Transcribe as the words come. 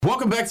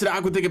Welcome back to the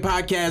Awkward Thinking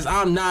Podcast.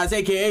 I'm Nas,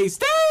 a.k.a.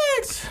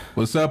 Sticks.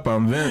 What's up?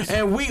 I'm Vince.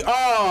 And we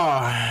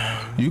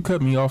are... You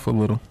cut me off a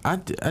little. I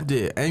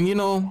did. And you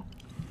know,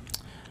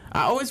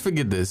 I always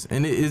forget this.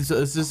 And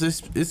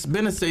it's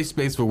been a safe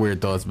space for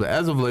weird thoughts. But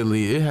as of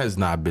lately, it has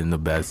not been the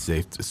best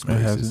safe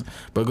spaces.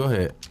 But go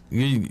ahead.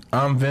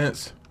 I'm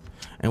Vince.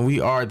 And we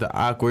are the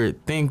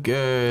Awkward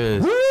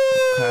Thinkers. Woo!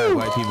 Clap,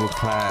 white people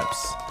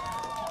claps.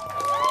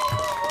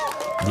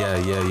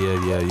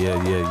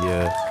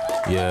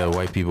 Yeah,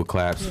 white people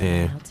claps.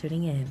 You're now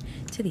tuning in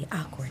to the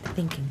Awkward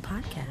Thinking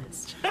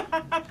Podcast.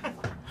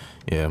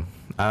 Yeah,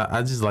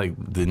 I just like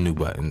the new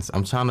buttons.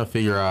 I'm trying to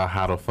figure out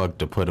how the fuck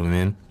to put them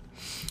in.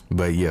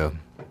 But yeah.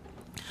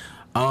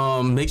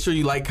 Make sure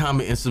you like,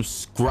 comment, and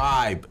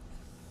subscribe.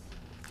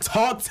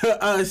 Talk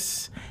to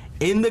us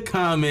in the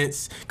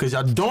comments, because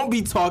y'all don't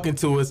be talking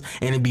to us,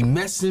 and it be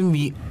messing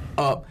me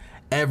up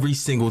every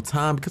single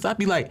time, because I'd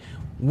be like,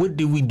 what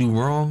did we do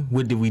wrong?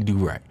 What did we do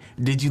right?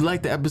 Did you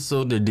like the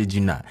episode or did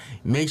you not?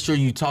 Make sure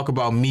you talk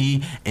about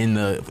me in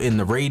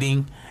the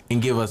rating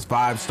and give us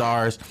 5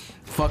 stars.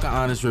 Fuck an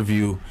honest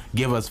review.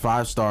 Give us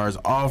 5 stars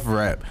off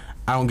rep.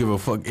 I don't give a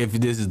fuck if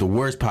this is the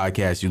worst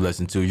podcast you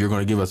listen to. You're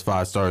going to give us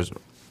 5 stars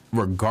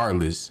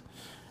regardless.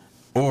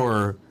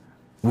 Or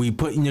we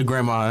putting your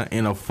grandma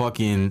in a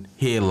fucking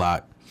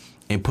headlock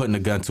and putting a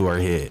gun to her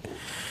head.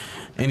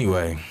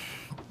 Anyway,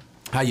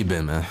 how you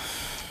been, man?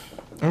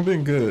 I've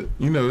been good.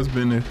 You know, it's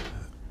been a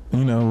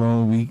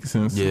long week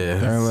since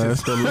our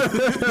last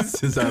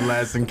since our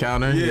last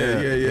encounter.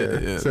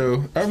 Yeah.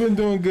 So I've been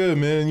doing good,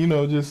 man. You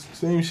know, just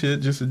same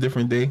shit, just a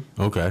different day.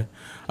 Okay.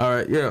 All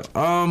right. Yeah.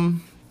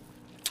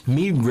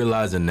 Me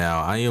realizing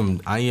now, I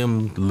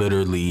am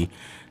literally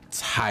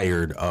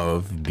tired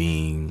of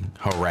being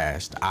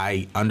harassed.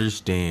 I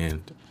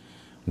understand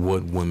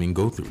what women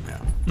go through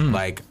now.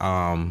 Like,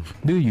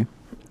 do you?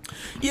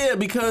 Yeah,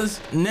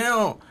 because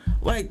now,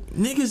 like,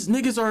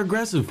 niggas are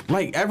aggressive.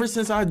 Like, ever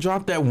since I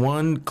dropped that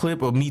one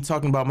clip of me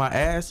talking about my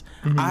ass,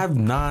 I've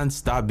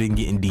nonstop been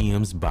getting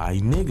DMs by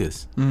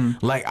niggas.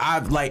 Like, I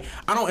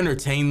don't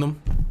entertain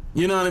them.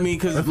 You know what I mean?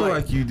 Because I feel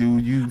like you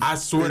do. I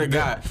swear to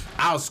God,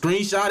 I'll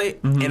screenshot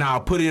it and I'll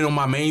put it on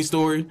my main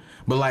story.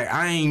 But like,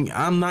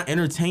 I'm not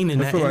entertaining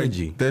that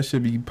energy. Like that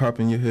should be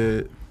popping your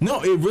head.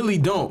 No, it really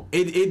don't.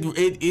 It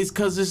is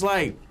because it's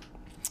like,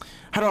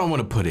 how do I want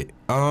to put it?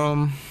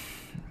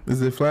 Is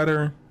it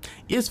flattering?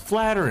 It's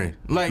flattering.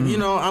 Like, you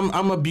know,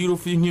 I'm a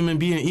beautiful human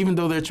being, even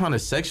though they're trying to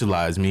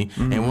sexualize me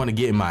and want to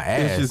get in my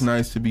ass. It's just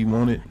nice to be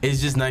wanted.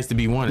 It's just nice to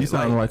be wanted. You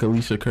sound like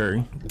Alicia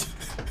Curry.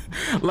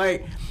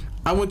 Like,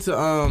 I went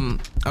to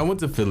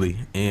Philly,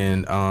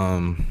 and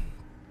I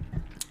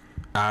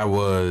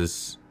went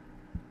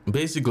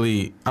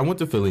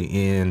to Philly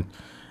and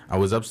I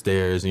was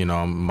upstairs, you know,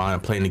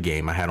 I'm playing the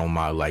game. I had on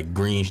my like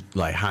green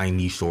like high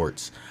knee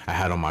shorts. I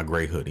had on my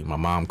gray hoodie. My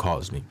mom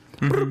calls me.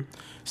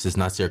 Says,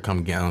 Nasir,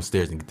 come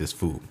downstairs and get this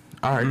food.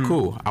 All right,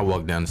 cool. I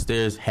walk down the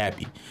stairs,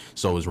 happy.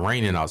 So it's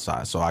raining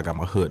outside, so I got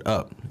my hood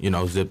up, you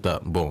know, zipped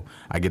up. Boom.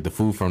 I get the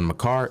food from my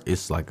car.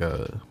 It's like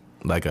a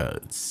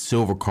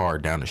silver car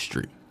down the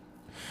street.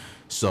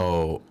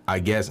 So I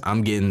guess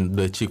I'm getting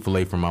the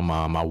Chick-fil-A from my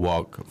mom. I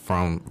walk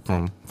from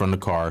the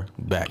car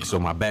back, so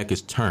my back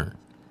is turned.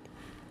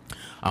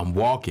 I'm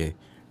walking.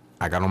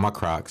 I got on my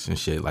Crocs and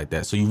shit like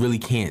that, so you really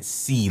can't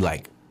see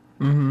like.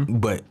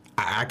 But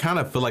I kind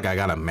of feel like I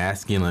got a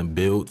masculine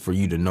build for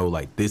you to know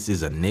like this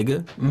is a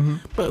nigga.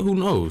 But who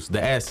knows?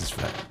 The ass is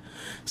fat.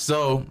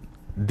 So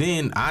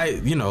then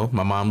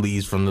my mom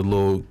leaves from the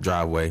little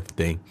driveway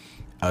thing.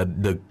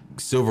 The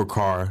silver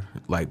car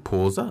like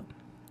pulls up.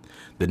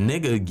 The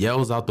nigga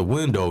yells out the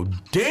window,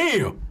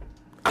 "Damn!"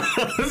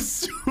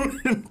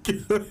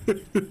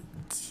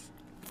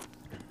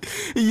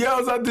 He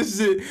yells out this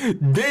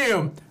shit,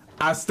 "Damn!"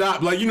 I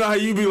stopped. Like, you know how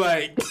you be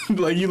like,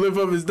 like you lift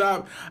up and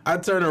stop? I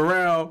turn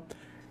around.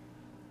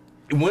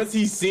 Once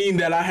he seen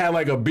that I had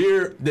like a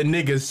beard, the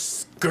nigga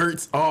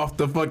skirts off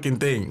the fucking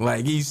thing.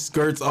 Like, he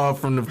skirts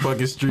off from the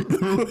fucking street.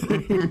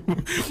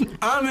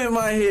 I'm in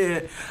my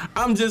head.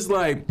 I'm just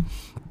like,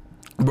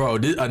 bro,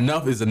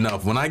 enough is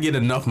enough. When I get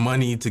enough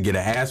money to get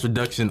an ass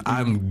reduction,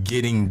 I'm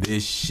getting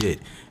this shit.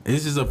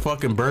 This is a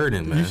fucking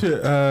burden, man. You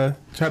should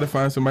try to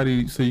find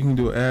somebody so you can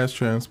do an ass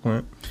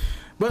transplant.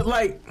 But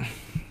like,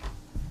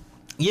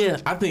 yeah,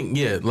 I think,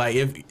 yeah, like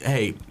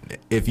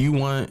if you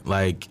want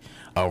like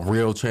a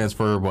real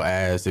transferable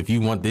ass, if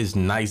you want this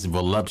nice,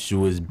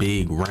 voluptuous,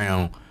 big,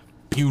 round,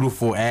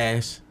 beautiful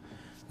ass,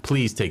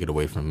 please take it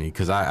away from me,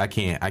 because I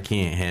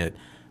can't have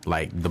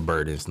like the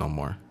burdens no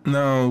more.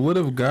 No, what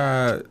if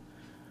God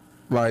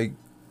like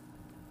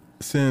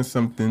send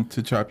something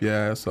to chop your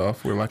ass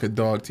off, or like a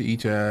dog to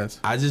eat your ass?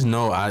 I just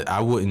know I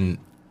wouldn't.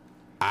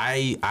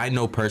 I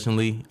know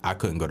personally I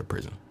couldn't go to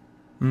prison.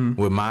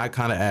 With my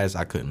kind of ass,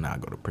 I could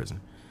not go to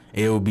prison.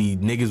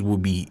 Niggas will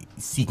be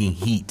seeking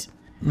heat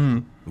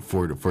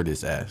for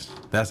this ass.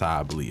 That's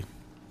how I believe.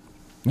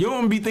 You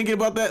don't be thinking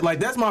about that? Like,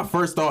 that's my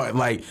first thought,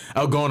 like,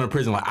 of going to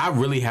prison. Like, I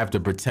really have to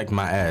protect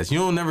my ass. You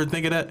don't never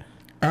think of that?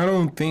 I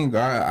don't think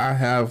I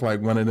have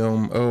like one of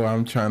them. Oh,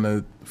 I'm trying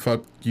to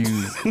fuck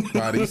you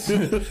bodies.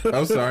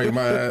 I'm sorry,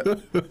 my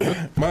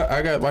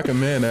I got like a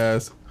man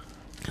ass.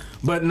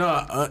 But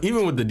no,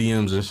 even with the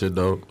DMs and shit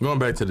though, going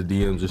back to the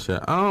DMs and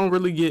shit, I don't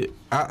really get,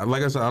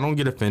 like I said, I don't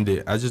get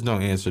offended. I just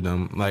don't answer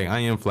them. Like, I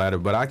am flattered,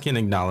 but I can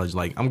acknowledge,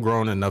 like, I'm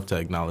grown enough to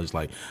acknowledge,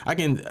 like, I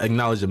can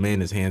acknowledge a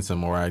man is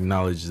handsome, or I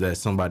acknowledge that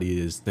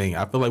somebody is thing.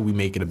 I feel like we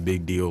make it a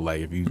big deal,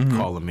 like, if you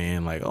call a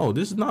man, like, oh,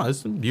 this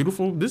is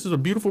a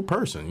beautiful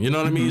person. You know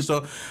what I mean?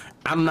 So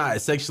I'm not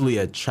sexually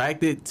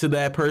attracted to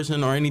that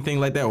person or anything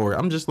like that, or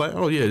I'm just like,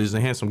 oh yeah, this is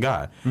a handsome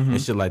guy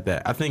and shit like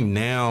that. I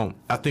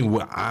think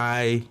what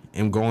I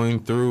am going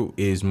through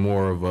is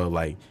more of a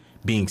like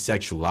being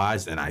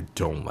sexualized, and I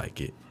don't like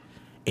it.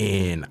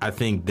 And I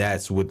think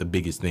that's what the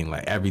biggest thing,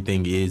 like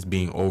everything is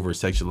being over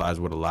sexualized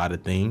with a lot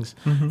of things.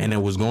 And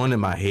it was going in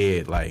my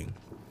head, like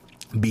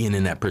being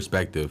in that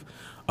perspective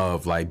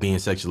of like being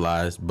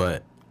sexualized,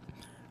 but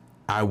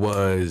I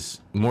was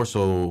more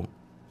so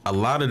a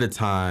lot of the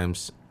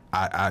times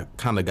I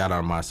kind of got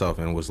on myself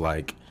and was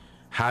like,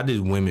 how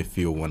did women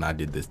feel when I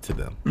did this to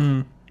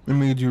them? It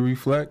made you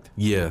reflect?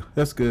 Yeah.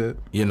 That's good.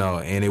 You know,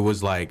 and it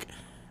was like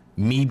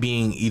me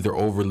being either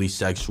overly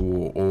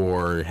sexual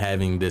or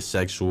having this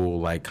sexual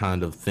like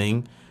kind of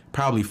thing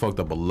probably fucked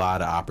up a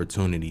lot of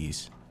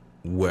opportunities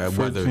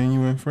whether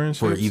genuine friendships?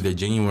 For either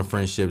genuine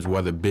friendships,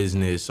 whether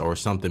business or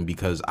something,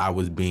 because I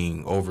was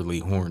being overly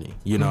horny.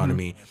 You know what I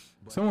mean?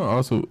 Someone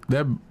also,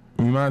 that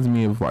reminds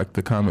me of like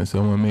the comment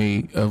someone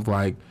made of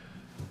like,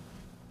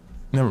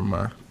 never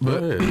mind.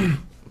 But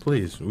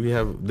please,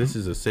 this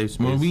is a safe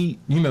space. when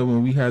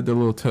we had the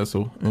little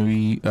tussle and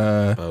we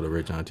about the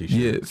rich auntie shit.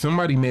 yeah,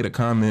 somebody made a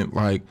comment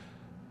like,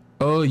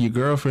 oh, your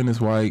girlfriend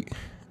is white,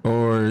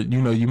 or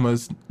you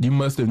must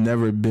have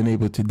never been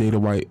able to date a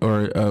white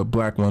or a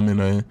black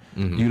woman, or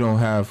you don't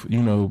have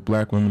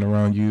black women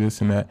around you, this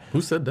and that.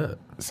 Who said that?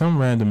 Some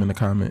random in the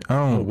comment. I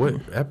don't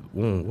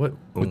What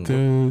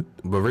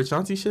but rich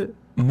auntie shit?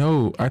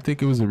 No, I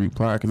think it was a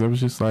reply because I was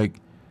just like,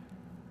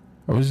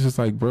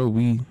 bro,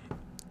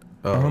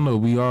 I don't know,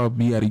 we all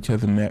be at each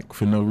other's neck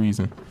for no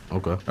reason.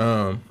 Okay.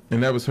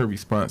 And that was her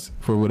response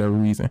for whatever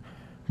reason.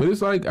 But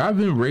it's like, I've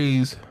been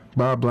raised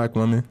by a black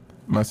woman.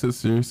 My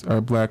sisters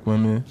are black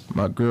women.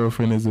 My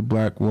girlfriend is a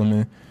black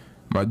woman.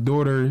 My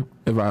daughter,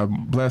 if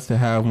I'm blessed to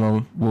have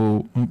one,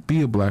 will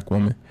be a black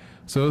woman.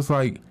 So it's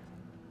like,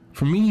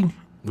 for me,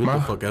 what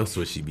the fuck else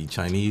would she be?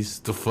 Chinese?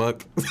 The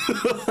fuck?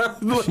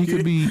 She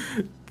could be.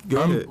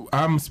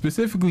 I'm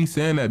specifically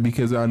saying that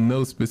because I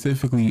know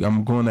specifically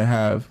I'm going to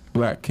have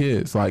black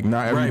kids. Like,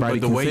 not everybody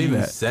but the can way say you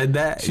that. said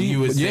that, you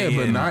was saying,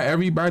 but not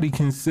everybody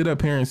can sit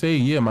up here and say,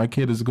 yeah, my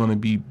kid is going to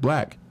be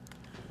black.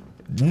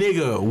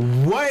 Nigga,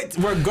 what?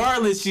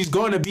 Regardless, she's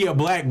going to be a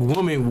black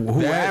woman.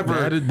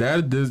 Whoever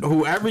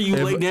you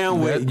lay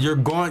down with,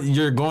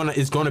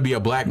 it's going to be a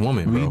black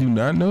woman. Bro. We do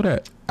not know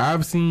that.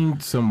 I've seen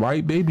some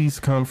white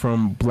babies come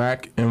from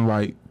black and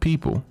white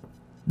people.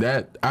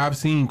 That I've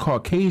seen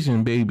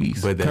Caucasian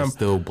babies, but they're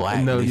still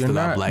black. No, they you're still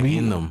not. Got black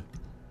in them.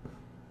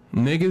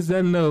 Niggas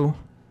that know.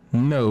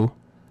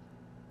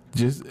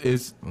 Just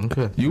it's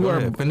okay. You go are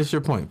ahead. Finish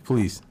your point,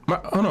 please.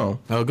 Hold on.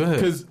 Oh, go ahead.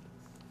 Because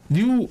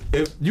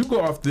if you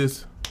go off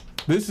this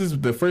is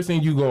the first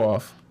thing you go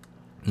off.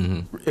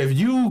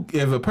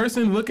 If a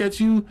person look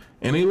at you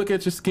and they look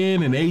at your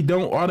skin and they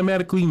don't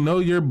automatically know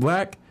you're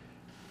black,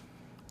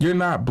 you're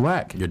not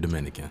black. You're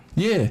Dominican.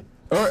 Yeah.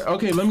 Or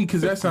okay,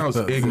 because that sounds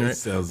ignorant.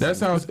 That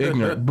sounds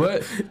ignorant.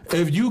 But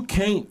if you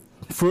can't,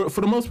 for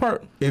the most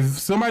part, if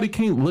somebody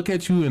can't look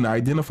at you and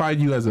identify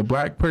you as a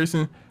black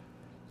person,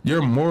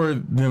 you're more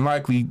than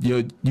likely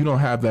you don't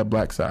have that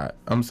black side.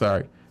 I'm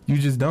sorry, you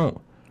just don't.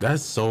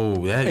 That's so.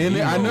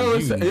 I know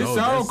it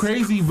sounds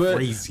crazy,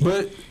 but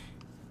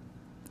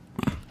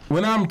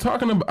when I'm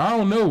talking about, I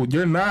don't know.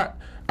 You're not.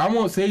 I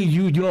won't say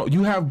you. You don't.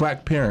 You have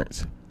black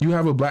parents. You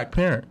have a black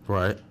parent.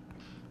 Right.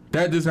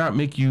 That does not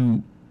make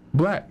you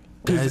black.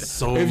 That's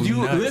so. If you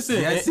nuts.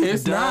 listen, yes,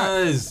 it's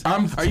does.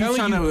 not. Are you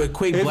trying to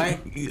equate black?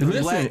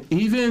 Listen, black?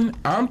 even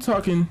I'm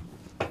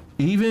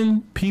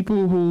even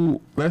people who,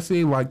 let's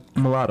say, like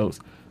mulattoes,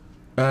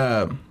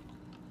 or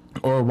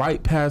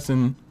white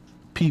passing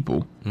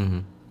people.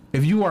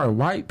 If you are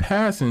white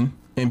passing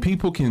and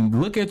people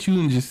can look at you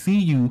and just see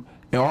you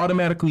and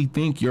automatically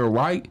think you're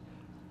white,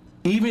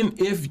 even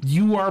if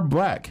you are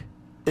black,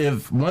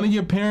 if one of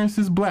your parents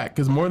is black,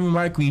 because more than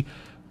likely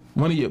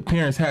one of your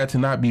parents had to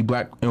not be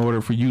black in order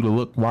for you to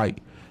look white.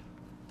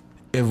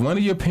 If one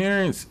of your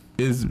parents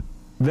is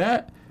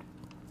that,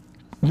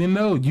 then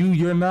no,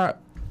 you're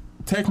not,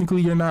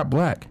 technically you're not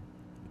black.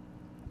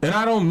 And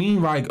I don't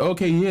mean like,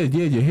 okay, yeah,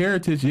 your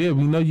heritage, yeah,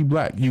 we know you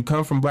black. You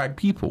come from black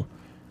people.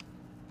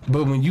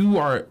 But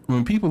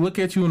when people look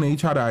at you and they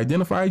try to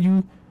identify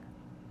you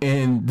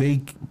and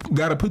they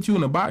got to put you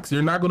in a box,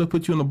 they're not going to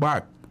put you in a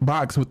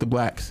box with the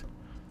blacks.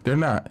 They're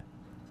not.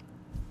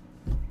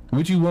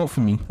 What you want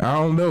from me? I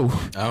don't know.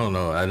 I don't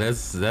know.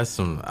 That's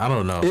some. I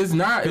don't know. It's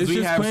not. It's we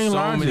just have plain so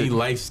logic. many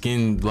light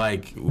skinned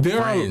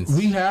friends.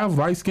 We have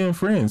light skinned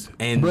friends,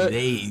 and but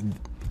they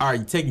All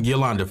right, take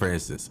Yolanda for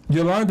instance.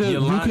 Yolanda,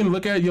 you can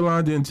look at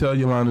Yolanda and tell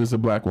Yolanda is a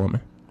black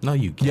woman. No,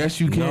 you can't. Yes,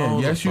 you can. No,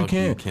 yes, you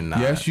can. You cannot.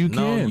 Yes, you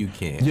can. No, you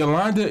can't.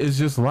 Yolanda is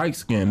just light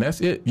skinned. That's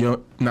it.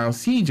 Now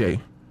CJ,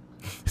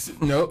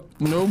 no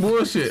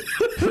bullshit.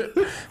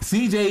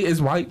 CJ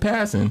is white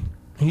passing.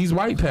 He's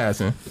white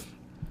passing.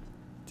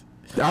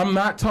 I'm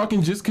not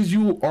talking just because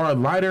you are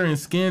lighter in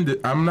skin.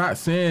 I'm not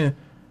saying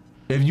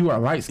if you are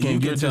light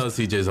skinned. You can tell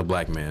CJ's a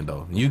black man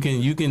though. You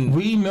can.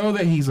 We know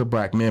that he's a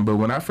black man, but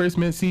when I first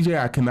met CJ,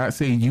 I cannot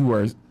say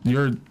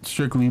you're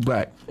strictly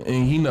black,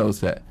 and he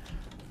knows that.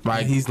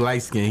 Like he's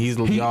light skinned. He's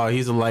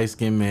a light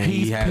skinned man.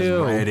 He has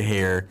pale. red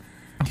hair.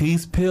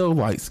 He's pale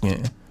light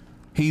skinned.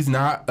 He's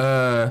not.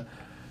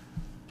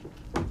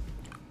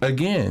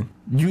 Again,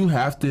 you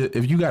have to.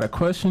 If you gotta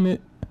question it,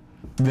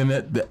 then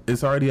that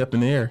it's already up in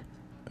the air.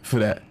 For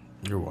that,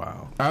 you're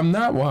wild. I'm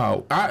not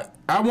wild. I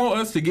want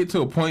us to get to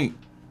a point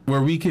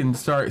where we can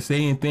start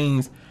saying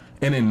things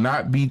and then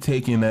not be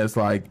taken as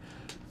like,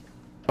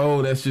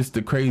 oh, that's just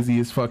the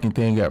craziest fucking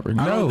thing ever.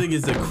 No. I don't think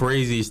it's the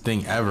craziest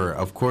thing ever.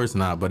 Of course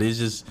not. But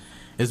it's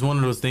one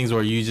of those things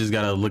where you just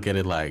gotta look at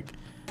it like,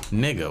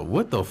 nigga,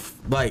 what the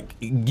like?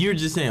 You're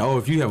just saying, oh,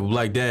 if you have a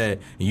black dad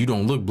and you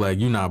don't look black,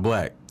 you're not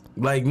black.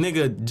 Like,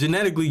 nigga,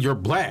 genetically you're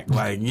black.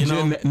 Like, you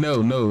know?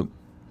 No.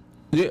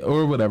 Yeah,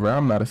 or whatever.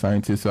 I'm not a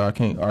scientist, so I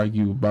can't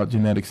argue about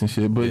genetics and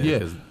shit. But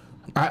yeah,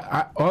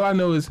 I all I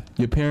know is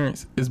your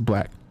parents is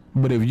black.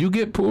 But if you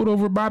get pulled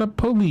over by the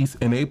police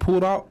and they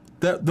pulled out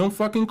them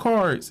fucking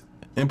cards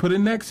and put it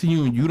next to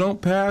you and you don't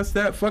pass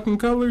that fucking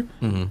color,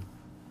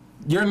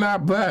 you're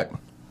not black.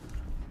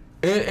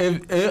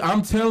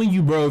 I'm telling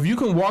you, bro, if you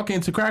can walk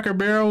into Cracker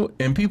Barrel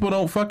and people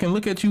don't fucking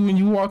look at you when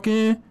you walk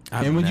in,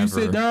 you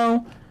sit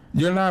down,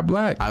 you're not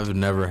black. I've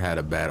never had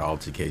a bad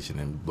altercation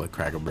in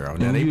Cracker Barrel.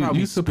 Now they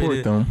you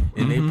support them,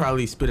 and they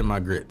probably spit in my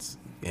grits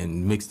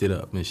and mixed it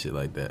up and shit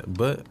like that.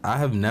 But I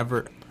have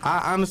never.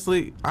 I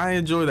honestly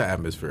enjoy the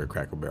atmosphere of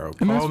Cracker Barrel.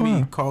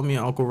 Call me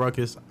Uncle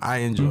Ruckus. I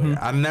enjoy it.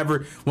 I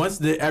never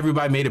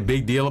everybody made a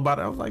big deal about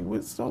it. I was like,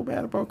 what's so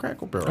bad about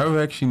Cracker Barrel? I've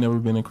actually never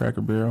been in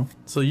Cracker Barrel.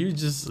 So you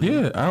just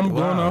I'm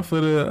going off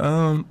of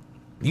the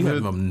You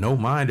have no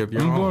mind of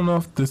your own. I'm going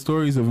off the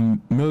stories of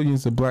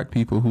millions of black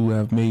people who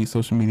have made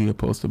social media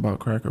posts about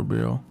Cracker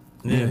Barrel.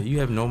 Yeah, you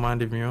have no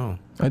mind of your own.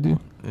 I do.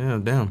 Yeah,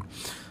 damn.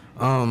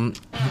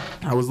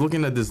 I was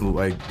looking at this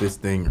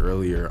thing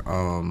earlier.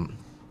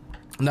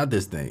 Not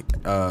this thing.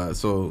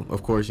 So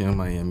of course, Young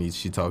Miami,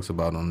 she talks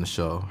about on the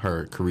show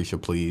her Carisha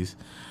Please.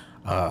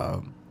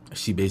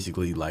 She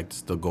basically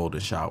likes the golden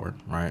shower,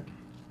 right?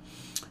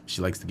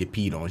 She likes to get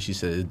peed on. She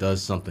said it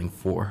does something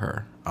for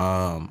her.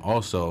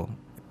 Also,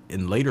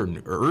 in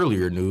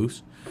earlier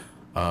news,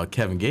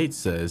 Kevin Gates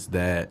says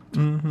that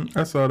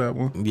I saw that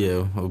one.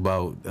 Yeah,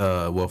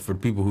 about for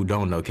people who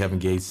don't know, Kevin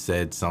Gates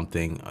said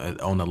something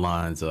on the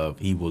lines of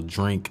he will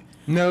drink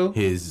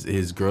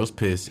his girl's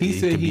piss. He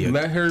said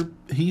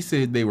he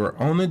said they were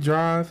on the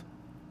drive.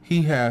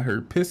 He had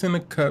her piss in a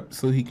cup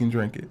so he can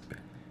drink it.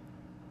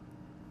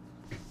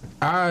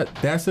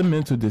 That's a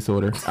mental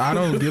disorder. I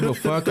don't give a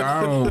fuck.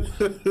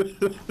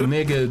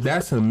 Nigga,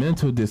 that's a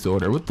mental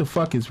disorder. What the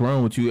fuck is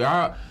wrong with you?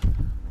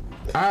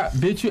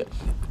 Bitch, you.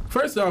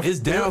 First off, it's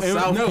down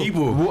south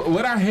people.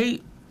 What I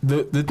hate,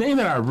 the thing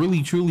that I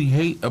really truly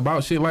hate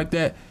about shit like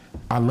that,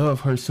 I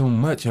love her so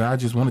much, and I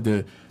just wanted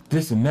to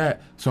this and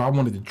that, so I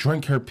wanted to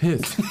drink her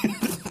piss.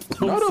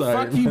 No, the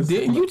fuck you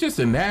didn't. You just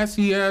a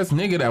nasty ass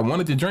nigga that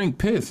wanted to drink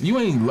piss. You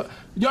ain't.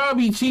 Y'all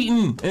be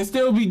cheating and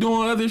still be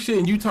doing other shit,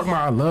 and you talking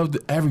about I loved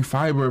every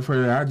fiber of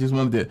her. I just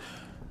wanted to.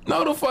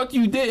 No, the fuck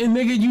you didn't,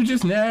 nigga. You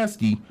just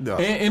nasty. No.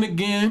 And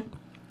again,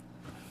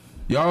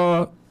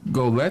 y'all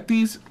go let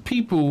these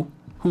people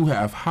who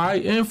have high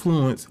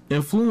influence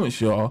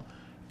y'all,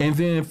 and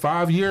then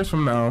 5 years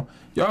from now,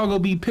 y'all go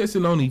be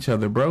pissing on each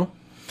other, bro.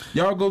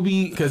 Y'all go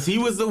be... Because he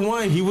was the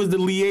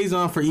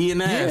liaison for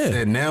eating ass,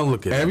 and now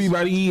look at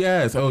everybody eat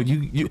ass. Oh,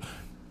 you...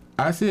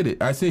 I said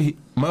it. I said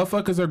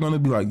motherfuckers are going to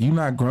be like, you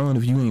not growing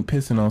if you ain't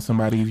pissing on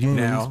somebody, if you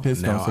ain't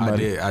pissing on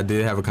somebody. I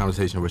did have a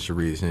conversation with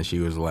Sharice, and she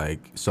was like,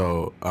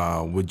 so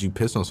would you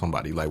piss on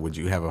somebody? Like, would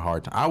you have a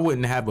hard time? I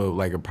wouldn't have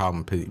a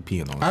problem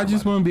peeing on somebody. I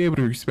just want to be able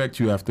to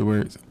respect you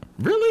afterwards.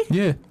 Really?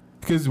 Yeah.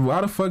 Because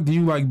why the fuck do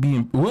you like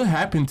being... What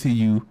happened to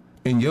you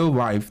in your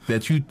life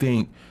that you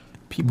think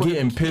people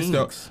getting pissed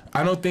off?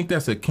 I don't think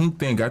that's a kink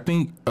thing. I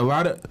think a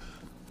lot of...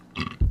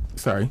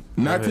 Sorry.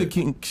 Not to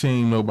kink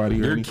shame nobody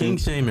or anything. You're kink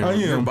shaming. I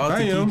am.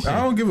 I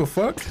don't give a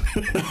fuck.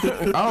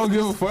 I don't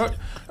give a fuck.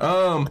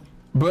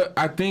 But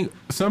I think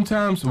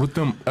sometimes with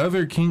them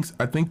other kinks,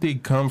 I think they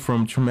come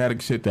from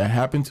traumatic shit that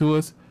happened to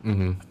us.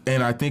 Mm-hmm.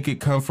 And I think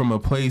it come from a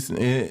place...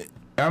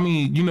 I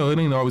mean, you know, it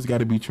ain't always got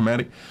to be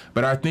traumatic,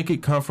 but I think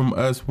it come from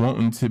us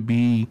wanting to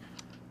be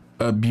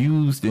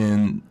abused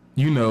and,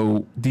 you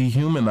know,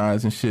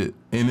 dehumanized and shit.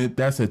 And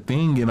that's a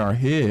thing in our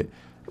head.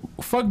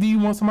 Fuck, do you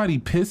want somebody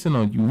pissing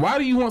on you? Why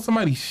do you want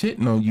somebody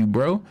shitting on you,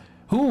 bro?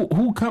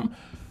 Who come?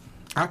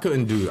 I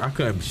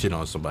couldn't shit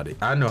on somebody.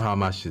 I know how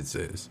my shit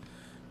says.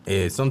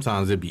 And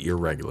sometimes it'd be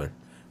irregular.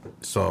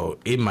 So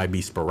it might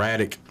be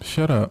sporadic.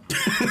 Shut up.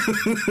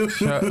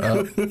 Shut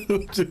up.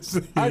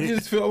 I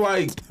just feel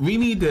like we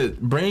need to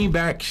bring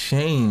back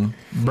shame.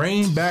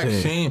 Bring back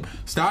shame.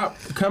 Stop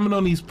coming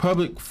on these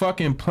public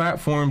fucking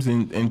platforms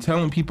and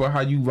telling people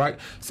how you like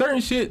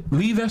certain shit.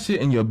 Leave that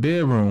shit in your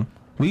bedroom.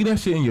 Leave that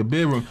shit in your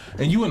bedroom.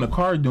 And you in the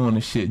car doing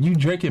the shit. You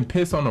drinking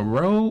piss on the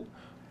road?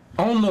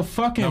 On the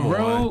fucking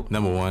road?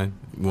 Number one,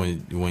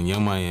 when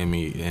Young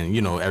Miami and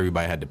you know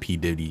everybody had the P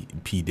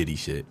Diddy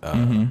shit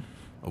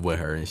with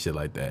her and shit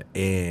like that.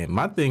 And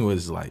my thing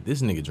was like,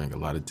 this nigga drank a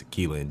lot of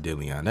tequila and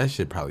DeLeon. That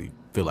shit probably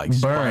feel like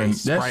burn.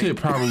 Sprite. That shit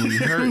probably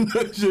hurt.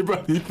 That shit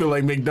probably feel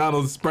like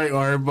McDonald's Sprite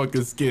on her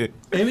fucking skin.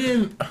 And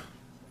then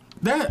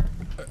that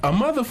a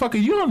motherfucker,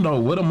 you don't know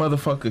what a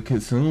motherfucker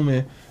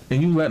consuming,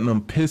 and you letting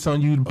them piss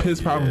on you. The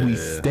piss probably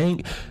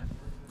stink.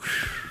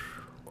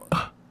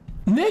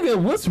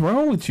 Nigga, what's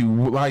wrong with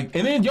you? Like,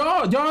 and then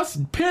y'all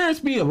parents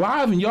be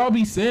alive and y'all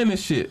be saying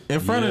this shit in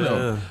front of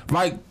them.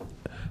 Like,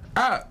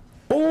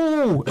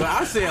 but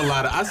I say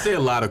a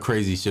lot of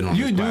crazy shit on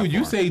this platform.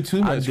 You say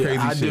too much crazy shit.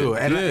 I do.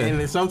 And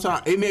then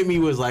sometimes it made me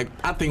was like,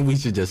 I think we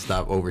should just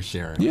stop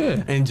oversharing.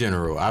 Yeah. In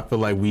general, I feel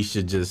like we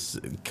should just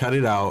cut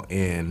it out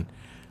and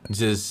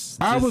just.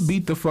 I would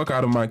beat the fuck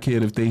out of my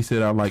kid if they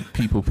said I like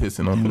people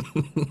pissing on me.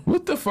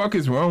 What the fuck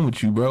is wrong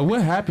with you, bro?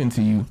 What happened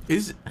to you?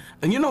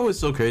 And you know what's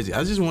so crazy?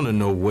 I just want to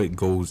know what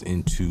goes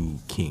into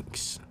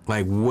kinks.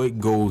 Like, what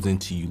goes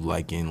into you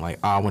liking, like,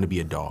 I want to be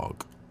a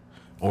dog.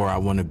 Or I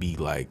want to be,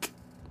 like,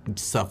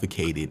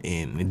 suffocated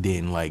and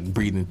then like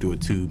breathing through a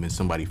tube and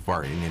somebody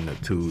farting in the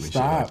tube and shit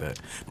like that.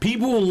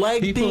 People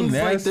things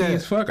like that.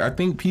 As fuck. I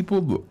think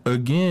people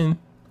again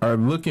are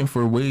looking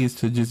for ways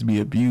to just be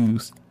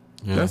abused.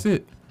 Yeah. That's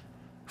it.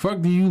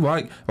 Fuck do you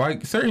like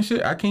certain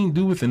shit I can't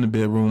do within the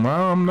bedroom.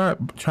 I'm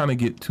not trying to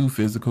get too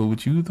physical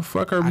with you. The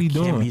fuck are we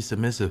doing? I can't be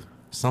submissive.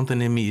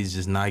 Something in me is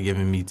just not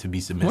giving me to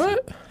be submissive.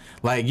 What?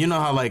 Like, you know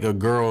how like a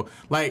girl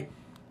like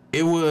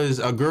it was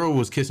a girl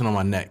was kissing on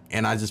my neck,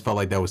 and I just felt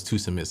like that was too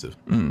submissive.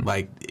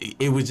 Like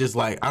it was just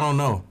like I don't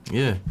know.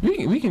 Yeah,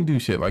 we can do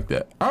shit like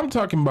that. I'm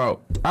talking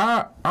about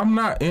I'm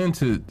not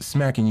into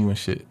smacking you and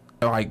shit.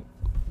 Like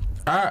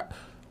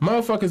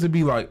motherfuckers would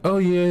be like, oh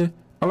yeah,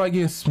 I like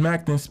getting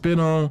smacked and spit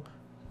on.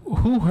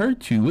 Who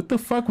hurt you? What the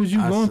fuck was you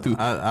going through?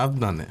 I've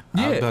done it.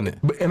 Yeah, I've done it.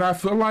 And I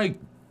feel like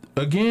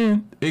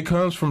again, it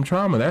comes from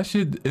trauma. That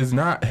shit is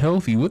not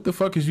healthy. What the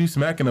fuck is you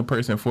smacking a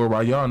person for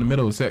while y'all in the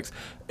middle of sex?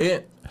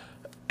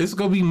 It's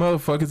gonna be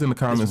motherfuckers in the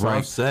comments it's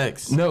rough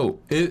sex. No,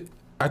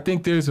 I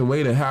think there's a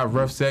way to have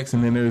rough sex,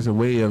 and then there's a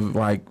way of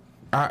like,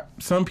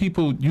 some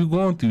people you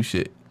going through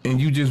shit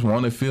and you just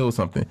want to feel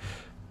something.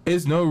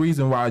 It's no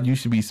reason why you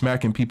should be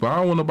smacking people. I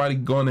don't want nobody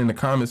going in the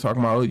comments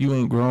talking about, oh, you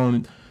ain't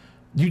grown.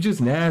 You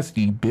just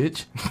nasty,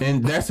 bitch,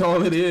 and that's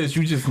all it is.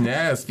 You just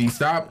nasty.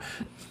 Stop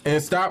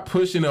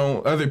pushing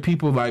on other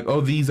people like, oh,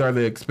 these are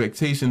the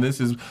expectation.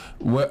 This is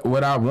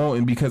what I want,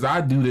 and because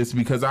I do this,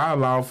 because I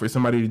allow for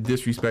somebody to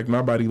disrespect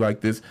my body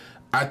like this,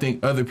 I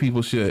think other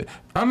people should.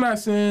 I'm not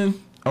saying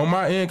on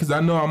my end, because I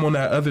know I'm on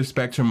that other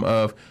spectrum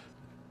of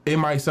it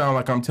might sound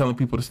like I'm telling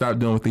people to stop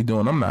doing what they're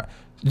doing. I'm not.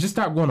 Just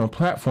stop going on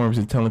platforms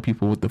and telling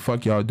people what the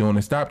fuck y'all doing,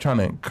 and stop trying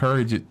to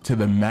encourage it to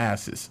the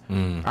masses.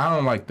 I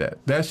don't like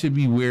that. That should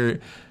be where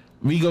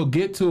we go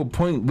get to a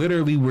point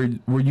literally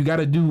where you got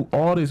to do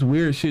all this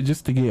weird shit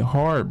just to get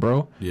hard,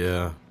 bro.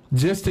 Yeah.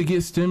 Just to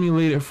get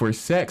stimulated for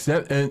sex.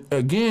 And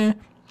again,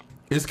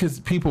 it's because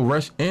people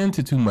rush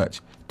into too much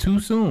too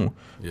soon.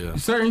 Yeah.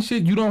 Certain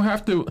shit you don't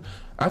have to.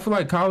 I feel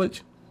like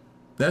college,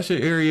 that's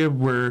your area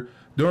where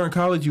during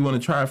college you want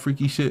to try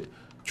freaky shit.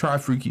 Try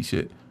freaky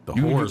shit. The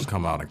whores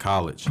come out of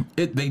college.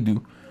 They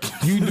do.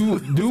 You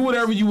do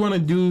whatever you want to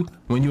do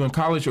when you're in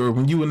college or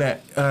when you in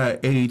that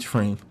age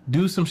frame.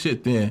 Do some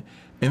shit then.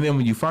 And then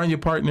when you find your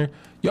partner,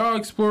 y'all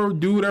explore,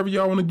 do whatever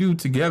y'all want to do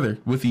together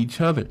with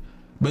each other.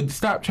 But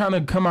stop trying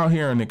to come out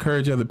here and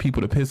encourage other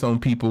people to piss on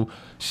people,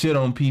 shit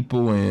on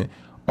people, and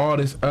all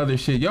this other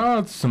shit.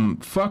 Y'all some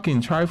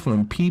fucking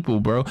trifling people,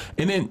 bro.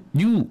 And then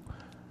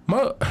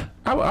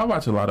I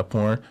watch a lot of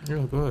porn.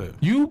 Yeah, go ahead.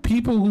 You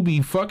people who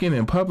be fucking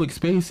in public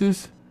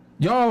spaces,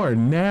 y'all are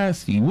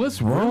nasty.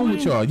 What's wrong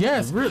with y'all?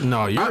 Yes.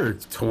 No, you're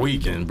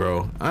tweaking,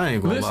 bro. I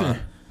ain't gonna lie.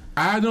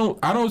 I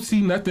don't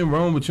see nothing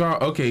wrong with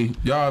y'all. Okay,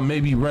 y'all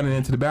maybe running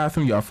into the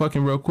bathroom, y'all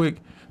fucking real quick.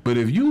 But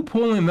if you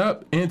pulling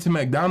up into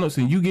McDonald's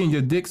and you getting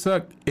your dick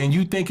sucked and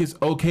you think it's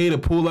okay to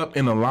pull up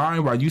in a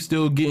line while you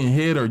still getting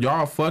hit, or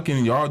y'all fucking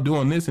and y'all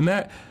doing this and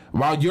that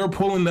while you're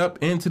pulling up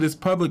into this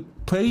public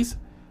place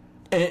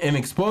and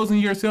exposing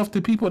yourself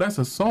to people, that's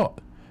assault.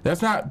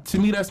 That's not, to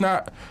me, that's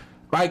not,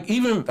 like,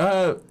 even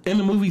in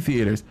the movie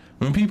theaters,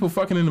 when people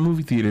fucking in the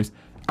movie theaters,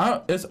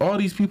 it's all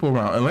these people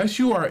around. Unless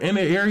you are in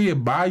an area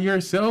by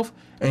yourself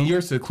and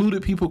you're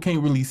secluded, people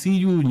can't really see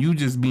you and you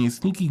just being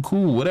sneaky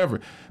cool, whatever.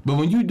 But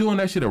when you doing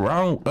that shit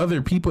around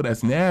other people,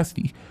 that's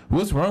nasty.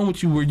 What's wrong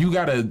with you where you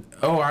gotta,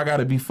 I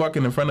gotta be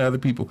fucking in front of other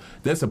people?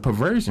 That's a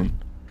perversion.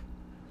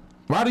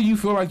 Why do you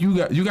feel like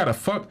you gotta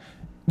fuck,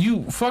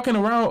 you fucking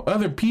around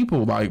other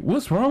people? Like,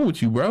 what's wrong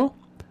with you, bro?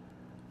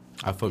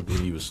 I fucked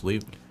when you was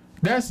asleep.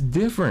 That's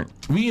different.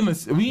 We in the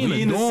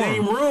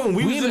same room.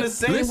 We was in the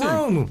same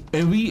room.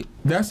 And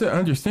that's an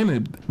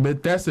understanding,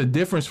 but that's a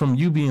difference from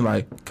you being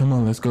like, come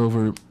on, let's go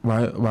over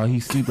while he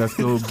sleep. Let's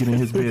go get in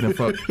his bed and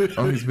fuck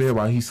on his bed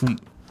while he sleep.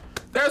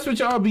 That's what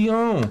y'all be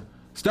on.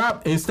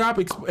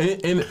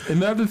 And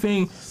another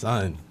thing,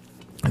 son.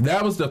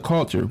 That was the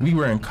culture. We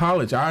were in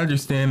college. I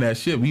understand that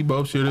shit. We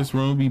both share this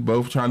room. We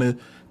both trying to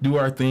do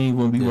our thing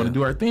when we want to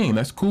do our thing.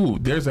 That's cool.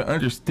 There's an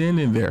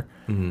understanding there.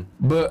 Mm-hmm.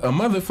 But a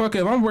motherfucker,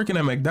 if I'm working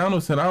at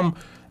McDonald's and I'm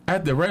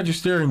at the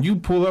register and you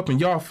pull up and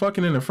y'all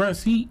fucking in the front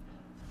seat,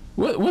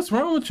 what's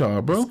wrong with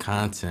y'all, bro? It's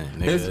content,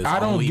 nigga.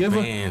 I don't give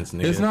fans,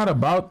 nigga. It's not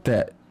about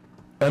that.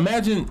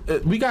 Imagine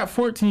we got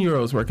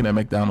 14-year-olds working at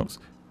McDonald's.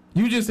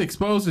 You just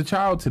exposed a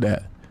child to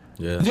that.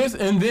 Yeah.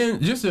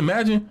 Just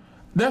imagine.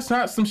 That's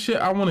not some shit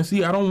I want to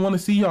see. I don't want to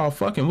see y'all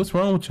fucking. What's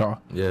wrong with y'all?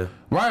 Yeah.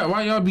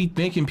 Why y'all be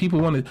thinking people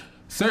want to...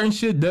 Certain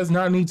shit does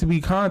not need to be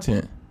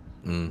content.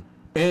 Mm.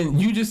 And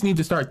you just need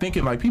to start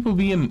thinking, like, people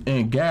be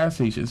in gas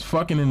stations,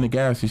 fucking in the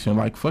gas station,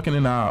 like, fucking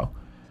in the aisle.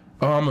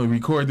 Oh, I'm going to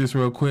record this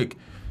real quick.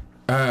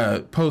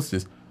 Post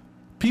this.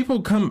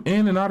 People come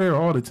in and out of there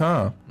all the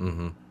time.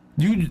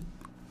 Mm-hmm.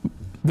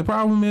 The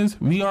problem is,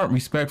 we aren't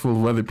respectful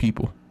of other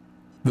people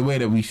the way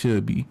that we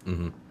should be.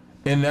 Mm-hmm.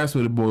 And that's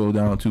what it boiled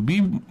down to.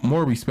 Be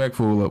more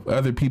respectful of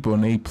other people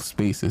in their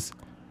spaces.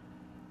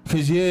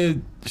 Because, yeah,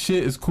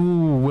 shit is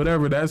cool,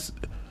 whatever. That's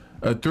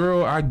a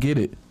thrill. I get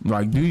it.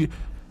 Like, do you...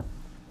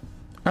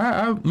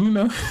 I you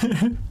know...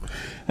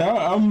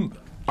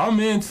 I'm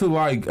into,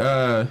 like...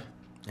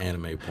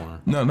 anime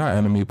porn. No, not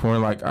anime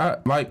porn. I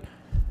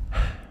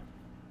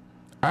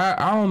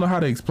don't know how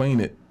to explain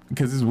it.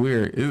 Because it's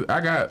weird.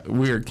 I got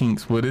weird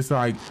kinks, but it's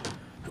like...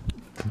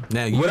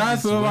 Now, you I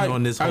feel like,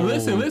 on this whole...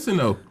 listen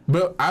though.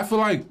 But I feel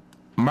like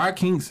my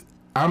kinks,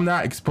 I'm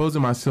not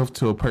exposing myself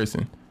to a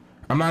person.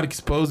 I'm not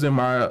exposing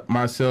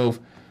myself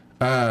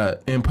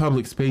in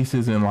public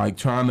spaces and like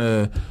trying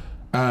to,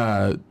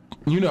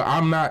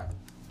 I'm not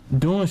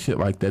doing shit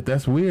like that.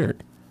 That's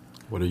weird.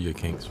 What are your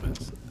kinks, man?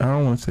 I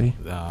don't want to say.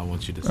 I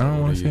want you to say.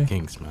 What are your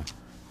kinks, man?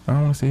 I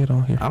don't want to say it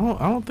on here. I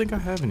don't think I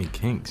have any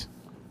kinks.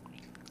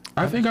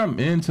 I think I'm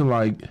into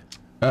like.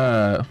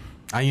 I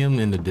am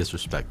into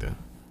disrespecting.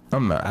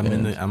 I'm not. I'm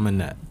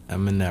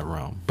in that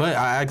realm. But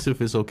I ask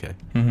if it's okay.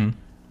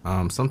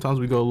 Mm-hmm.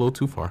 Sometimes we go a little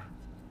too far,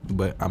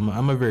 but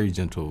I'm a very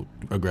gentle,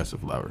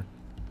 aggressive lover.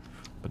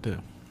 But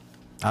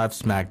I've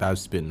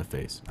spit in the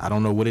face. I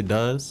don't know what it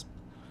does.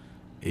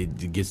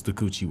 It gets the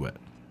coochie wet.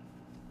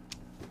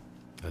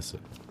 That's it.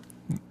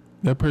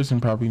 That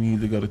person probably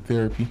needs to go to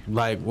therapy.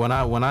 Like when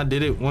I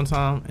did it one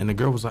time, and the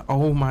girl was like,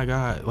 "Oh my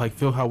god, like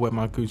feel how wet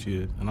my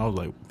coochie is," and I was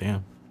like,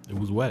 "Damn, it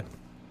was wet."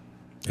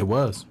 It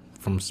was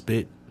from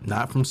spit.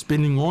 Not from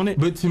spitting on it,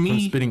 but to me, from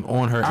spitting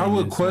on her. I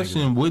would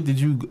question, what did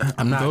you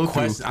I'm not go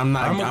through? I'm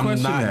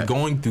not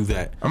going through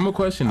that. I'm gonna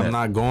question that. I'm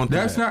not going through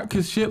that. That's not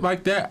because shit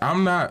like that.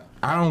 I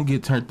don't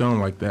get turned on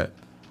like that.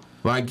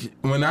 Like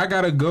when I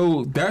gotta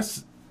go,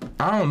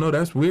 I don't know.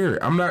 That's weird.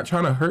 I'm not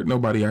trying to hurt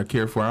nobody I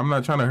care for. I'm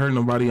not trying to hurt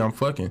nobody I'm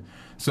fucking.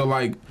 So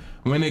like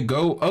when it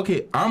go,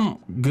 okay, I'm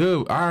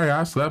good. All right,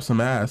 I slapped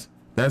some ass.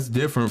 That's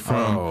different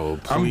from... Oh,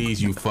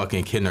 please, you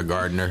fucking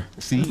kindergartner.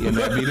 See, and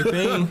that be the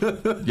thing.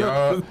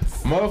 Y'all,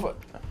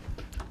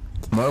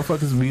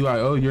 motherfuckers be like,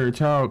 oh, you're a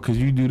child because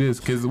you do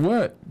this. Because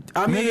what?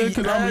 I mean,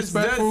 because I'm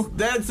respectful.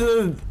 That's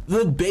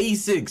the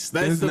basics.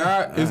 It's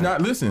not,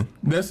 listen,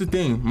 that's the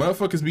thing.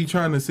 Motherfuckers be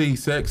trying to say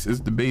sex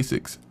is the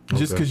basics.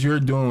 Just because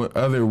you're doing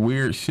other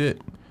weird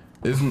shit.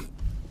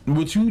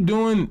 What you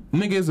doing,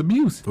 nigga, is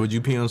abuse. Would you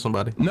pee on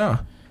somebody? No.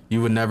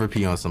 You would never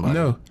pee on somebody?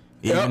 No.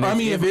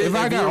 If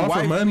I got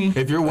offered money,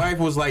 if your wife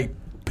was like,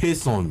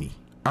 piss on me,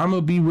 I'm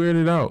gonna be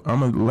weirded out.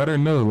 I'm gonna let her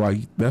know,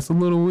 like, that's a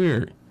little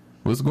weird.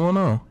 What's going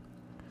on?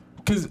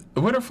 Cause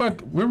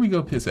where we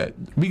go piss at?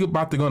 We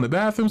about to go in the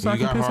bathroom so I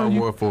can piss on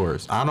you?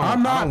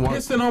 I'm not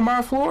pissing on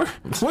my floor.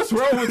 What's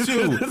wrong with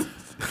you?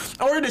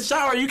 Or in the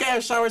shower, you can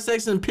have shower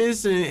sex and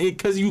piss, and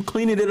because you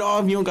cleaning it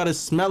off, you don't gotta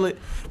smell it.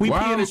 We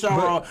pee in the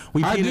shower all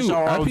the time. I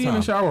pee in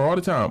the shower all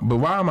the time. But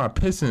why am I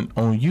pissing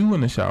on you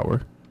in the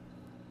shower?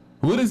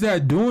 What is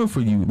that doing for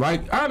you?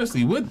 Like,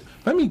 honestly,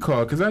 let me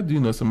call, because I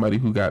do know somebody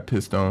who got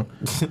pissed on.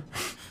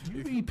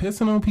 You be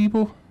pissing on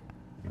people?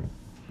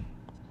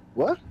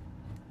 What?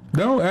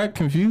 Don't act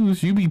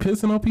confused. You be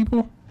pissing on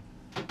people?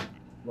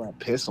 Well,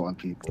 piss on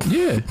people.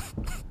 Yeah.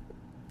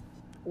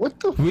 What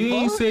the fuck? We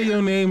ain't say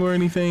your name or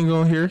anything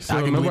on here. So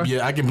I can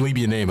bleep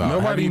your name out.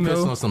 Nobody knows.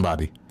 Pissed on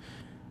somebody.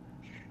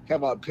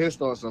 Have I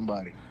pissed on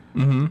somebody?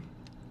 Mm-hmm.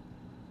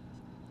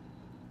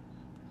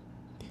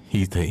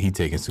 He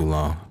taking too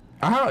long.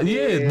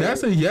 Yeah,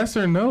 that's a yes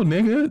or no,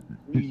 nigga.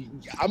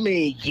 I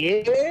mean,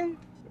 yeah,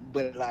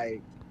 but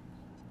like,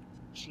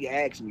 she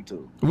asked me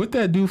to. What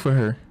that do for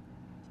her?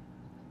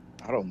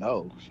 I don't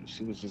know.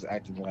 She was just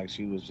acting like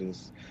she was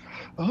just,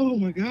 oh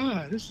my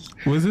god, this is.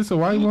 Was this a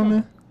white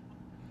woman?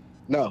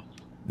 No.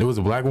 It was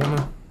a black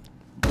woman.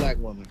 Black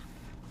woman.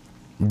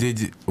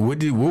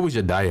 What was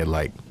your diet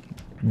like?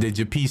 did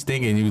your pee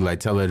stink and you like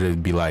tell her to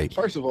be like,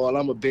 First of all,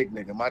 I'm a big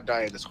nigga. My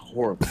diet is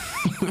horrible.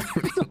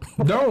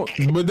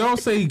 Don't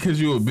say because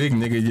you a big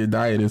nigga your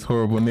diet is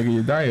horrible, nigga.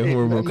 Your diet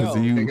horrible because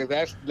of you.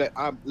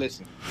 Nigga,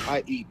 listen.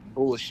 I eat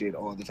bullshit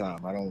all the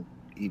time. I don't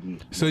eat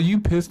meat. So you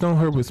pissed on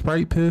her with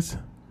Sprite piss?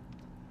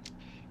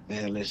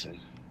 Man, listen.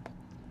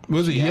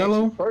 Was it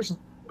yellow?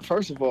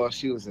 First of all,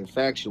 she was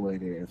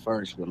infatuated at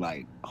first with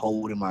like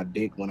holding my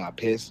dick when I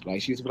pissed.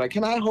 Like she used to be like,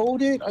 "Can I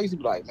hold it?" I used to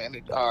be like, "Man,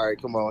 all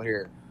right, come on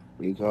here.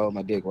 You can hold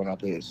my dick when I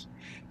piss."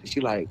 And she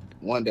like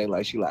one day,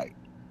 like she like,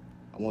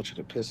 "I want you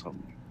to piss on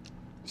me."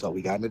 So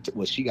we got in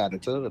the she got in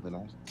the tub, and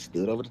I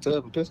stood over the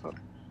tub and pissed on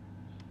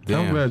her.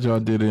 I'm glad y'all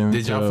did it.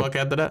 Did y'all fuck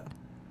after that?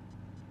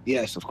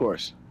 Yes, of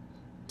course.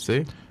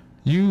 See?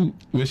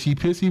 Was she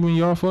pissy when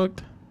y'all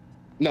fucked?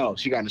 No,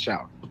 she got in the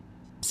shower.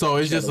 So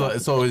it's just like,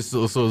 so it's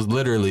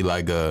literally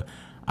like a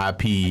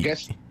IP. I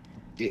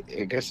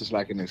guess it's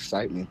like an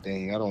excitement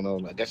thing. I don't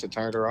know. I guess it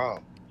turned her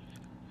on.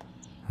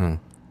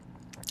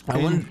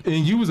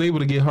 And you was able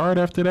to get hard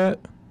after that?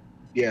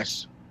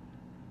 Yes.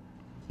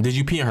 Did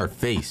you pee in her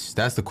face?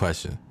 That's the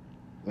question.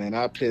 Man,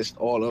 I pissed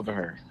all over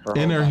her.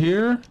 In her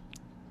hair?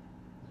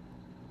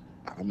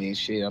 I mean,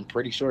 shit, I'm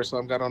pretty sure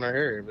something got on her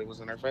hair if it was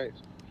in her face.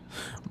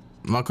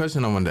 My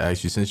question I wanted to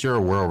ask you, since you're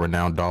a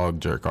world-renowned dog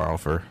jerk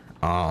offer,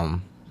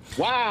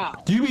 Wow.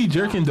 Do you be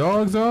jerking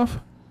dogs off?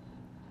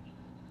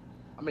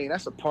 I mean,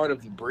 that's a part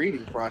of the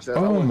breeding process.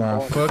 Oh my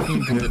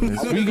fucking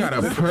goodness. We got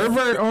a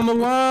pervert on the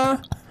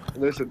line?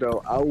 Listen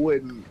though, I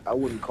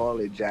wouldn't call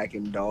it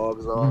jacking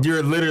dogs off.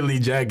 you're literally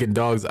jacking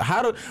dogs.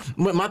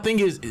 My thing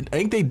is,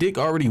 ain't they dick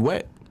already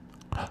wet?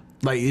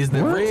 Like, is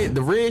the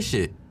What? red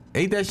shit?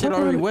 Ain't that shit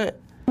already wet?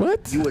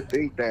 What? You would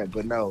think that,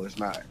 but no, it's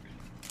not.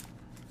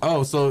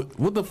 Oh, so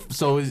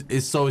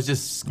it's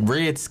just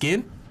red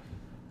skin?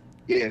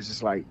 Yeah,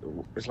 it's like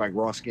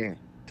raw skin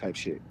type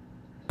shit.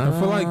 I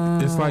feel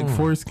like it's like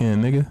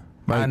foreskin, nigga.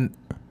 Like,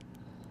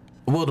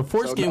 Well, the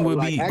foreskin So, no, would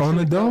like, be actually, on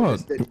the no,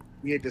 dog.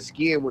 the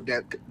skin with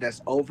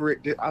that's over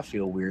it. I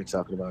feel weird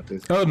talking about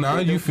this. oh, now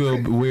you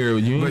feel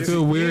weird. You didn't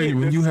feel weird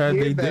when you had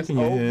the their skin dick in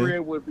your that's over hand.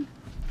 it would be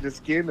the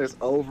skin that's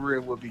over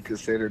it would be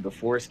considered the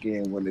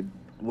foreskin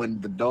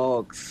when the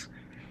dog's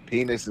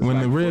penis is When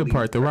like the red fully-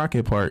 part, the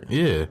rocket part.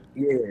 yeah.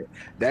 Yeah,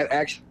 that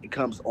actually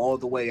comes all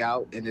the way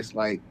out, and it's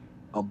like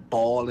a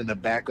ball in the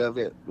back of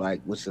it,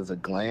 like which is a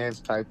glands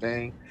type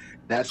thing.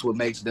 That's what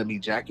makes them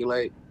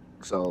ejaculate.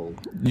 So,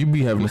 You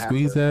be having You to have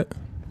squeeze to- that?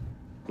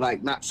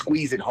 like, not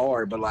squeeze it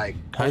hard, but like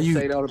How you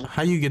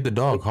get the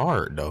dog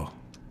hard though?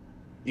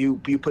 you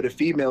put a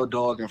female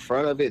dog in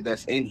front of it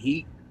that's in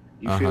heat.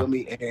 You feel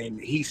me? And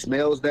he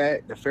smells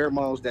the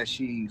pheromones that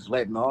she's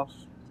letting off,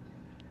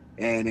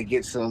 and it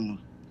gets him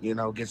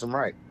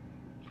right.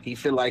 He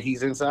feel like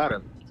he's inside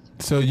of it.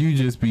 So you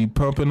just be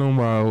pumping them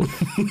out.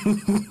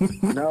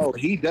 No,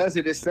 he does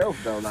it himself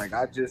though. Like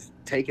I just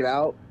take it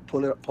out,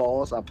 pull it,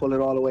 pause. I pull it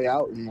all the way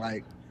out, and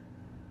like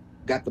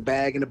got the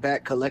bag in the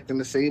back collecting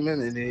the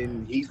semen, and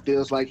then he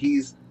feels like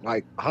he's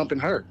like humping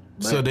her.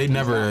 So But they he's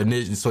never,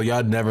 not. so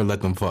y'all never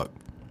let them fuck.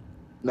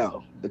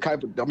 No,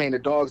 the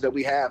dogs that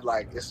we have,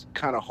 like it's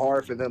kind of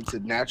hard for them to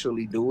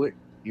naturally do it.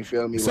 You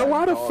feel me? So Like,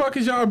 why the dogs- fuck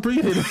is y'all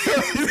breeding?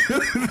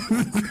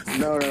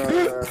 No.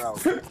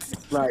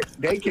 Like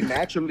they can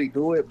naturally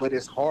do it, but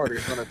it's harder.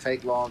 It's gonna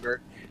take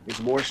longer.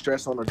 It's more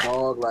stress on the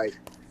dog. Like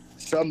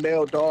some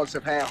male dogs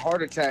have had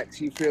heart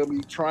attacks. You feel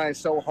me? Trying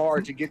so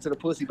hard to get to the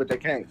pussy, but they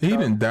can't. He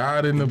done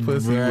died in the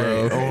pussy,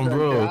 bro. Right. Oh,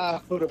 bro.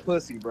 Die for the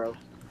pussy, bro.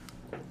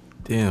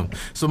 Damn.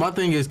 So my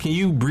thing is, can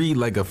you breed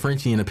like a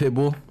Frenchie and a pit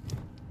bull?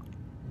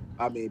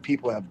 I mean,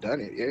 people have done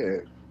it. Yeah.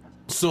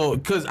 So,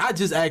 cause I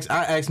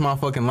asked my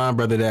fucking line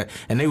brother that,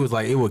 and they was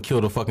like, it would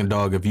kill the fucking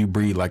dog if you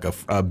breed like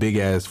a big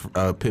ass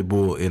pit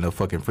bull in a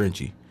fucking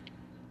Frenchie.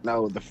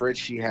 No, the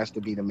Frenchie has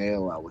to be the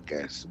male, I would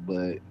guess.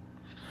 But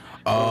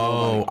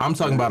Oh, I'm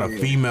talking about a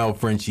female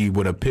Frenchie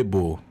with a pit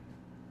bull.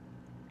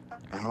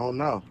 I don't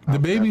know. The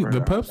I've baby, never-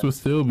 the pups will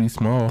still be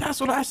small.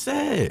 That's what I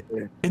said.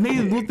 Yeah. And they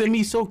looked at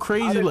me so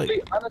crazy, like,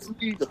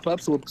 Honestly, the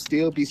pups will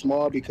still be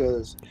small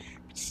because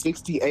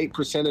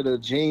 68% of the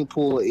gene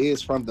pool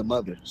is from the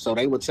mother. So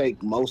they would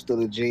take most of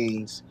the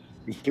genes.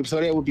 So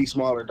they would be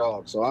smaller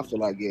dogs. So I feel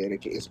like, yeah,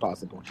 it's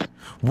possible.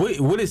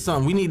 what is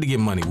something we need to get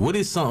money? What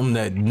is something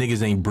that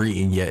niggas ain't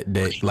breeding yet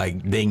that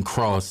like they ain't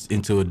crossed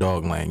into a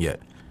dog land yet?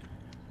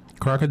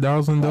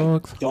 Crocodiles and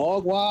dogs?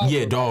 Dog wise?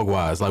 Yeah, dog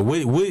wise. Like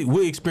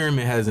what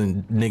experiment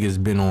hasn't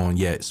niggas been on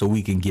yet so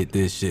we can get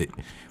this shit?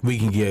 We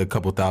can get a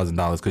couple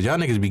 $1,000s because y'all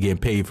niggas be getting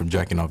paid from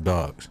jacking off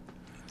dogs.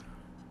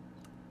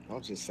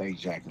 Don't just say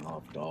jacking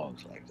off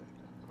dogs like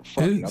that.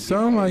 Fuck It I'm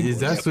sound just- like- Is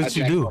that I what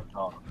you jack do? off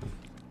dogs.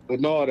 But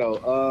no,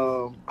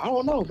 though. I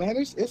don't know, man.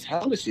 It's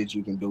hella shit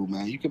you can do,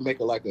 man. You can make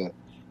it like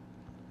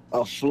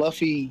a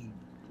fluffy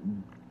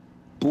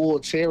bull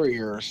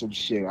terrier or some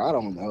shit. I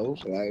don't know.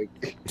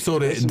 Like, So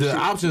Some shit. the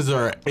options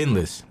are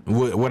endless.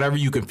 Whatever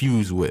you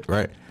confuse with,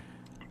 right?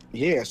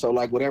 yeah. So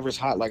like whatever's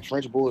hot, like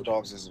French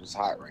bulldogs is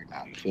hot right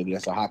now. You feel me?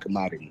 That's a hot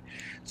commodity.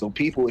 So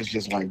people is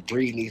just like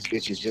breeding these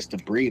bitches just to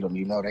breed them.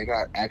 You know, they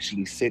not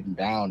actually sitting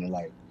down and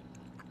like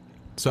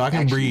So I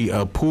can breed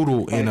a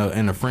poodle and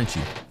a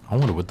Frenchie. I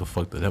wonder what the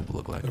fuck that would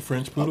look like. A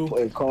French poodle.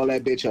 And call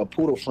that bitch a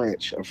poodle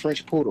French, a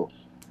French poodle.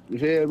 You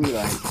feel me?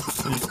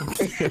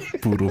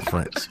 Like Poodle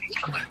French.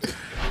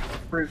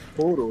 French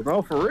poodle.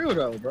 No, for real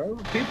though, bro.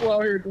 People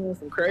out here doing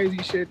some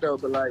crazy shit though,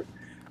 but like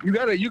you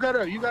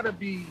gotta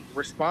be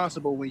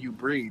responsible when you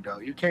breed though.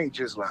 You can't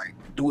just like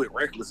do it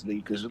recklessly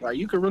because like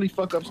you can really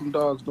fuck up some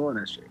dogs doing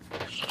that shit.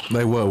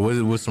 Like what?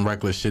 What's some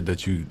reckless shit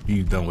that you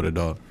done with a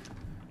dog?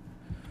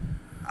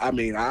 I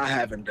mean, I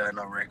haven't done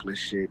no reckless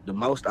shit. The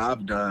most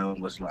I've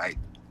done was like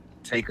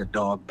take a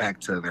dog back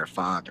to their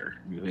father.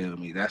 You feel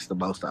me? That's the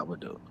most I would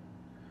do.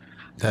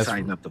 That's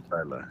Tighten up the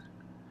bloodline.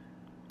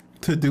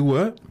 To do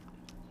what?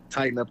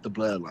 Tighten up the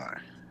bloodline.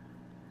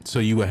 so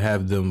you would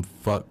have them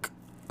fuck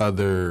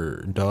other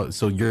dogs.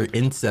 So you're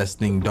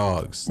incesting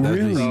dogs. That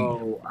Really? is-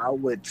 So I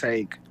would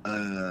take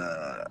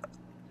a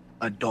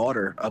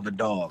daughter of a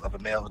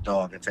male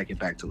dog, and take it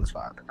back to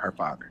her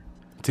father.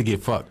 to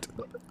get fucked.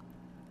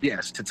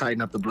 Yes, to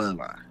tighten up the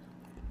bloodline.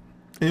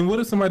 And what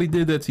if somebody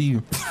did that to you?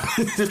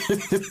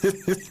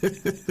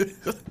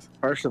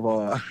 First of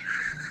all,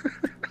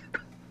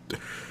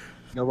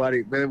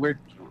 nobody. Man,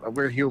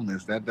 we're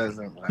humans. That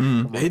doesn't. Like,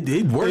 Mm. come on.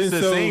 It works And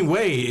the so- same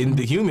way. And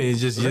the human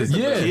is just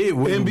Yeah, it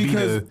wouldn't and be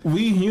because the,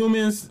 we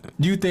humans,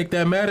 you think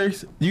that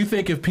matters? You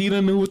think if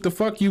Peter knew what the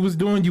fuck you was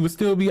doing, you would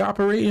still be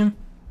operating?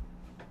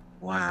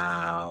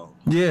 Wow.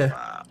 Yeah,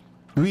 Wow.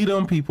 we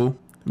dumb people.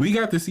 We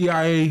got the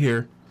CIA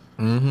here.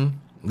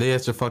 they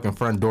at your fucking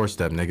front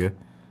doorstep, nigga.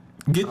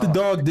 Get the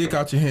dog dick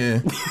out your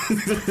hand.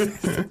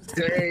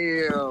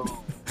 Damn.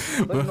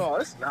 But no,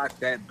 it's not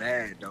that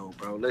bad though,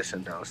 bro.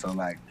 Listen though,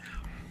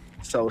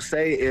 so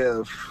say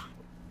if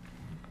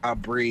I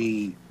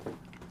breed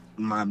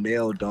my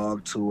male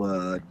dog to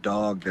a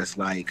dog that's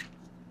like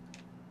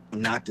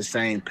not the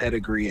same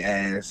pedigree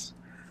as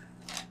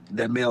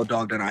the male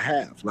dog that I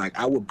have. Like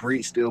I would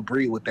still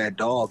breed with that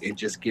dog and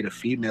just get a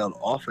female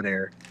off of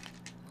there.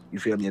 You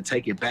feel me? And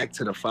take it back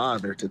to the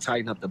father to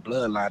tighten up the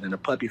bloodline, and the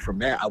puppy from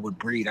that I would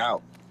breed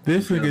out.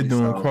 This You feel nigga me?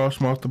 doing So- cross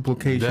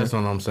multiplication. That's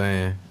what I'm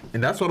saying.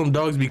 And that's why them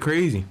dogs be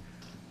crazy.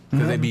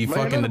 Because they be Man,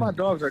 fucking. none of my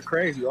dogs are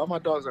crazy. All my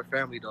dogs are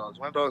family dogs.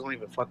 My dogs don't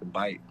even fucking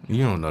bite.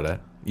 You don't know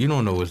that. You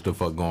don't know what's the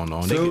fuck going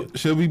on. So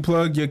should we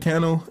plug your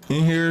kennel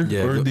in here,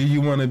 Yeah, or go- do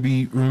you want to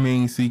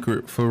remain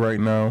secret for right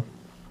now?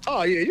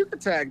 Oh yeah, you can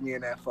tag me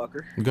in that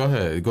fucker. Go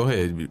ahead.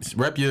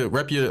 Rep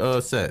your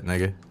set,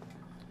 nigga.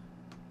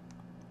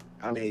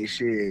 I mean,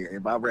 shit.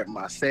 If I rep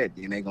my set,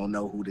 then they gonna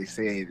know who they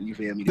said. You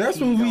feel me? That's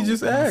what we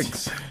just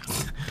asked.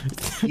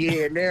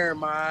 Yeah, never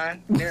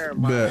mind. Never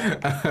mind.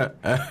 But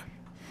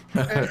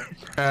All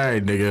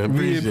right, nigga.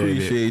 we Appreciate it.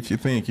 appreciate you.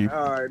 Thank you.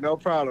 All right, no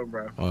problem,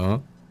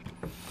 bro.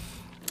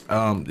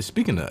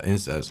 Speaking of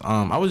incest,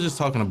 I was just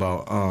talking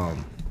about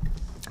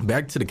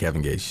back to the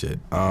Kevin Gates shit.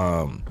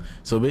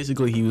 So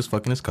basically he was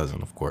fucking his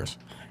cousin, of course,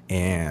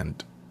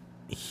 and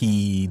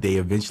they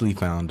eventually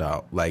found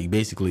out, like,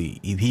 basically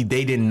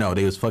they didn't know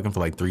they was fucking for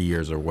like 3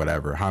 years or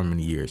whatever, how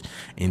many years,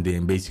 and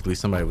then basically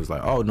somebody was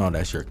like, oh no,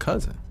 that's your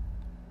cousin,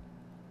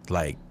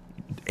 like,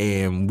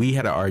 and we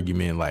had an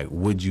argument like,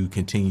 would you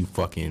continue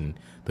fucking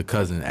the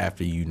cousin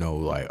after you know,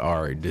 like,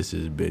 all right, this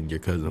has been your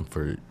cousin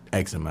for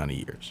X amount of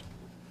years?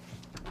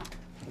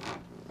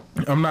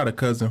 I'm not a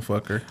cousin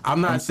fucker.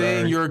 I'm not saying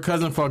sorry. you're a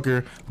cousin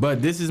fucker,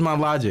 but this is my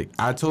logic.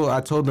 I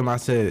told them, I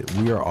said,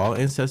 we are all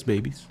incest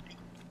babies.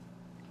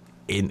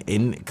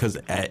 Because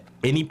at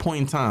any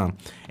point in time,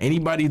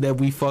 anybody that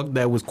we fucked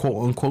that was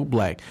quote unquote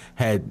black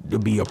had to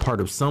be a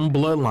part of some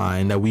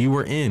bloodline that we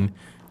were in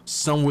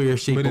somewhere,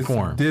 shape, But or it's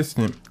form.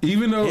 distant.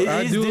 Even though It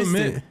I is do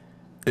distant.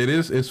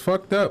 admit it's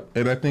fucked up,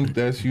 and I think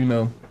that's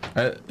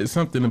it's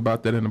something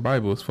about that in the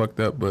Bible. It's fucked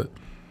up, but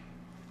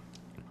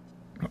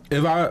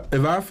if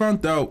I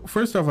found out,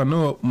 first off, I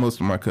know most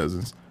of my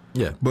cousins,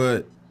 Yeah.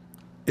 but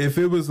if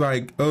it was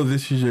like, oh,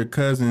 this is your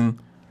cousin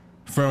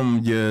from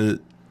your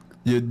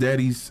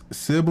daddy's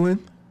sibling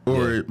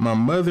or Yeah. my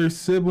mother's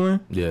sibling,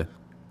 Yeah.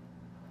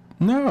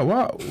 no,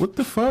 wow, what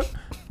the fuck?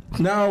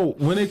 Now,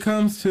 when it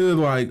comes to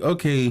like,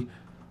 okay,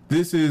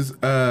 this is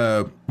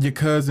your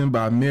cousin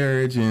by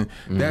marriage, and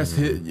that's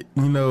his,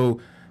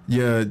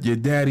 your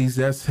daddy's,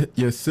 that's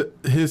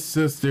his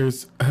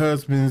sister's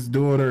husband's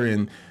daughter,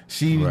 and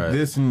she Right.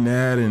 this and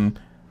that, and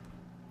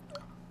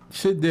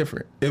shit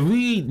different. If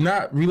we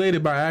not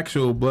related by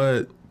actual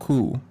blood,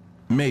 cool,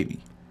 maybe.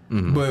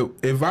 But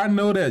if I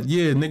know that,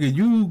 yeah, nigga,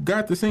 you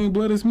got the same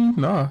blood as me,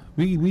 nah,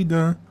 we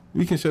done.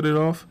 We can shut it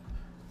off.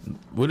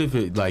 What if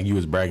it like you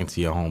was bragging to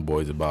your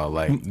homeboys about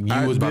like you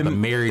I was about to didn't-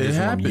 marry it this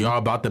woman, happened. y'all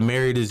about to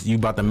marry this, you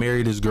about to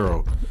marry this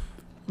girl?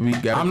 We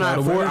got.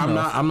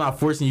 I'm not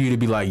forcing you to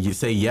be like you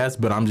say yes,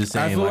 but I'm just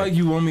saying I feel like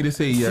you want me to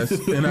say yes,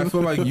 and I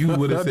feel like you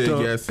would have said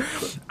Don't. yes.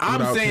 I'm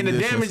without saying the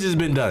conditions. damage has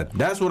been done.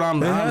 That's what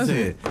I'm hasn't,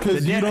 saying.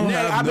 'cause you don't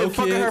have I've no been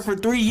fucking her kids. for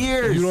 3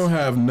 years. You don't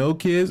have no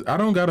kids. I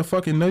don't gotta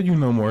fucking know you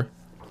no more.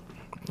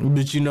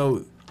 But you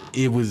know,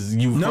 it was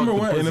you. Number fucked the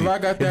one, and if pussy. I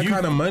got that you-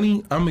 kind of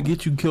money, I'm gonna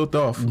get you killed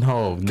off.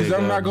 no, Because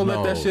I'm nigga, not gonna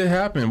let that no. shit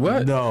happen.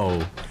 What? No,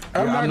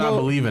 I'm I'm not not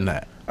gonna- believing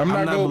that.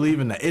 I'm not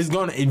believing that. It's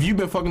gonna. If you've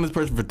been fucking this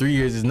person for 3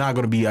 years, it's not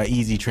gonna be an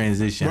easy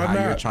transition. Why How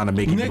not? you're trying to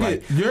make it Nigga,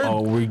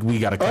 like, we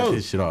gotta cut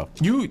this shit off.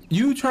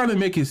 You trying to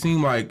make it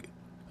seem like,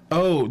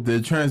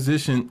 the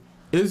transition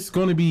is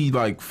gonna be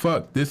like,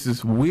 fuck, this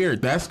is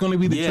weird. That's gonna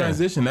be the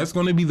transition. That's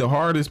gonna be the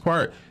hardest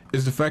part.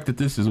 Is the fact that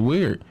this is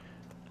weird.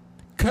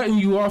 Cutting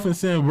you off and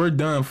saying we're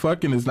done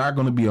fucking is not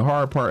gonna be a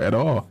hard part at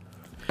all.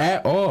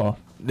 At all.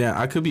 Yeah,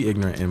 I could be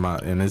ignorant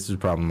and this is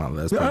probably my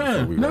last part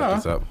before we wrap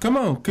this up. Come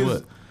on,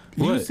 cause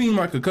you seem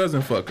like a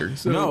cousin fucker.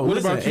 So no, what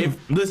listen, about you?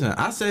 Listen,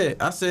 I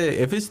said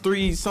if it's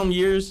 3 some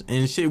years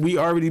and shit, we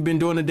already been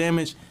doing the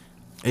damage.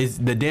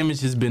 The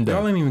damage has been done.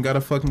 Y'all ain't even got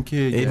a fucking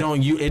kid yet.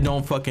 It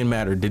don't fucking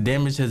matter. The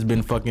damage has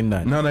been fucking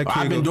done. Now that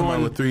kid gonna come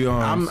out with 3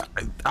 arms.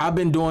 I've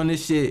been doing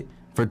this shit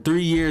for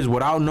 3 years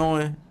without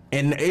knowing,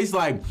 and it's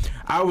like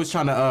I was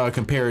trying to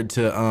compare it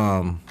to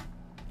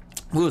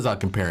what was I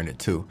comparing it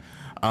to?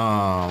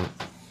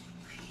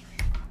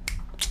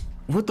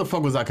 What the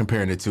fuck was I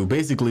comparing it to?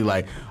 Basically,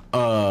 like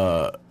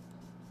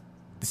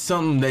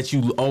something that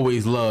you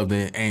always loved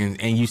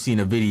and you seen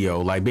a video,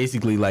 like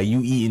basically like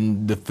you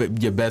eating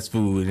your best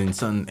food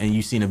and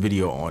you seen a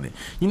video on it.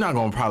 You're not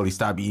gonna probably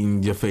stop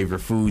eating your favorite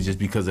food just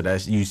because of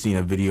that. You seen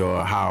a video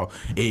of how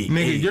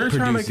you're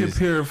trying to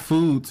compare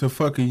food to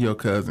fucking your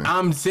cousin.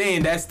 I'm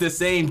saying that's the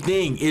same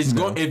thing. It's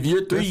if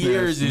your 3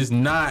 years is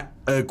not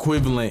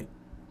equivalent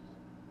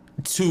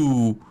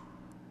to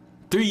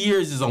 3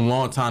 years is a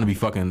long time to be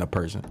fucking a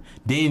person.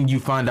 Then you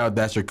find out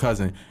that's your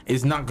cousin.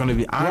 It's not going to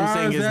be. I'm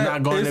saying it's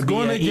not going to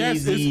be an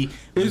easy.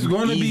 It's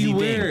going to be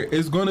weird.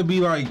 It's going to be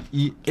like.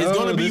 It's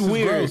going to be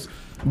weird.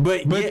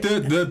 But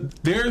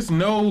there's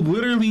no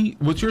literally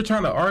what you're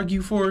trying to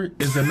argue for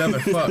is another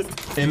fuck,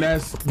 and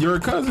that's your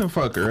cousin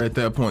fucker at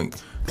that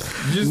point.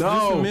 Just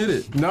admit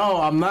it. No,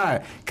 I'm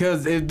not.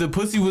 Because if the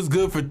pussy was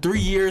good for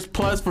 3 years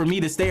plus for me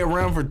to stay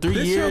around for 3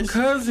 years. Your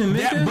cousin,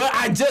 nigga. But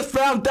I just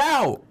found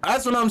out.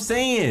 That's what I'm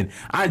saying.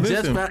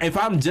 If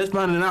I'm just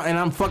finding out and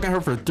I'm fucking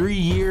her for 3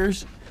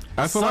 years,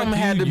 something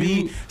had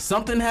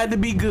to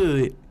be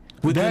good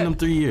within them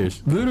 3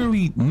 years.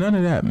 Literally, none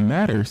of that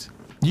matters.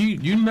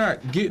 You're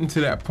not getting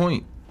to that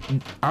point.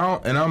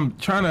 And I'm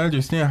trying to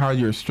understand how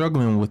you're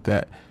struggling with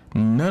that.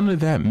 None of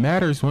that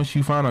matters once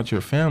you find out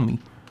your family.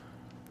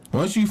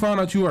 Once you find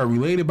out you are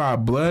related by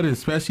blood,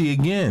 especially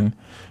again,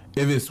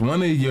 if it's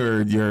one of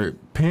your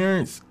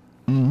parents'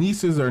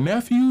 nieces or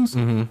nephews.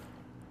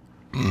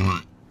 Mm-hmm.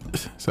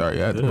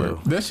 Sorry, I had to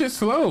work. That shit's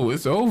slow.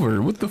 It's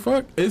over. What the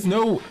fuck?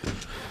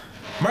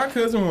 My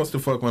cousin wants to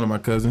fuck one of my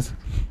cousins.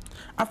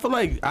 I feel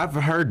like I've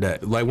heard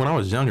that, like when I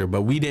was younger,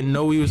 but we didn't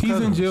know he was. He's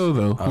in jail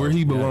though, where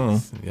he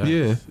belongs.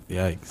 Yeah.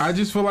 Yikes. I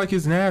just feel like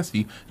it's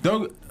nasty.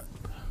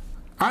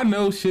 I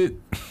know shit.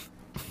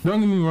 Don't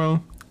get me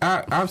wrong.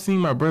 I've seen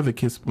my brother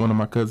kiss one of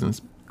my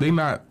cousins. They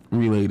not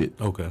related.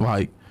 Okay.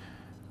 Like,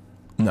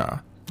 nah.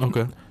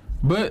 Okay.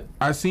 But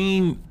I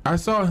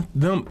saw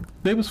them.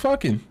 They was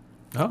fucking.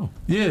 Oh.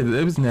 Yeah,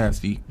 it was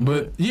nasty.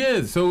 But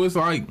yeah, so it's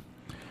like,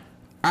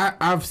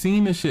 I've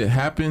seen this shit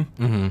happen.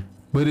 Mm-hmm.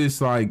 But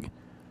it's like,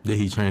 did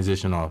he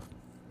transition off?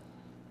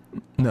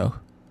 No.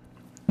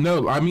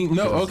 I mean,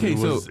 no. Okay,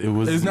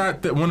 it's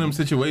not one of them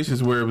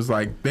situations where it was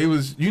like they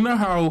was. You know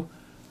how?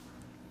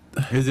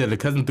 Is it a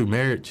cousin through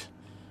marriage?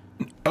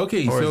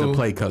 Okay, or is it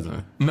play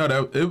cousin?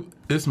 No,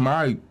 it's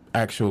my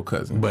actual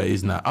cousin. But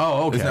it's not.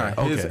 Oh, okay. It's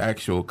not his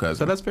actual cousin.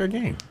 So that's fair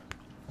game.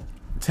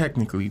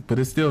 Technically, but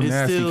it's still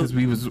nasty because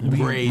we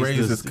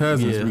raised as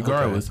cousins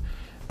regardless.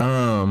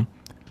 Okay.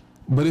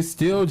 But it's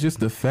still just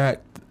the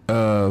fact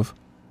of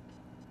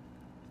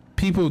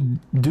people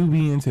do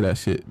be into that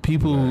shit.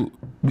 People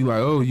be like,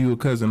 "Oh, you a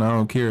cousin? I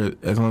don't care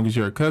as long as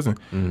you're a cousin."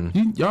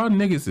 Y'all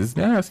niggas is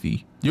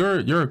nasty.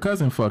 You're a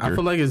cousin fucker. I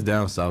feel like it's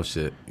down south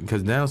shit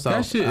because down south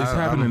that shit is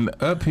happening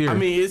up here. I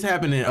mean, it's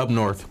happening up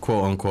north,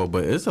 quote unquote,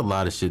 but it's a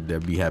lot of shit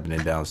that be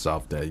happening down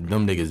south that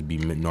them niggas be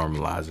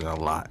normalizing a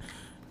lot.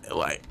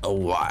 Like a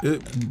lot.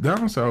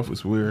 Down south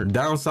is weird.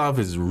 Down south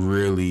is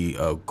really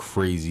a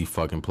crazy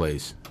fucking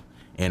place.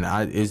 And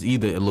it's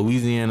either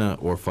Louisiana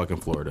or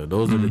fucking Florida.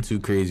 Those are the two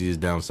craziest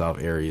down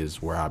south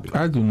areas where I be.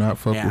 I do not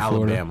fuck with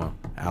Alabama.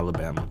 Florida.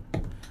 Alabama.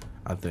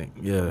 I think.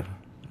 Yeah.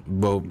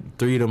 Well,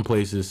 3 of them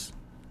places,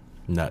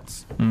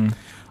 nuts.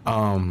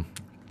 What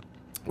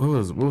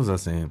was I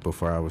saying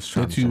before I was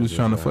trying that you was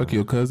trying to fuck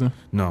your cousin?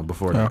 No,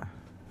 before that.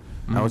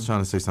 I was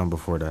trying to say something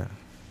before that.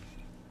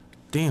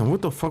 Damn,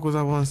 what the fuck was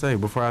I want to say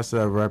before I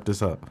said I wrap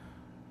this up?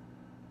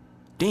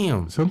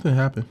 Damn. Something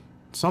happened.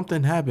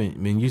 Something happened. I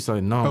mean, you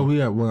said no. Oh, we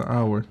had 1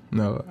 hour.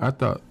 No, I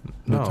thought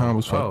the time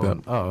was fucked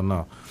up. Oh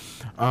no.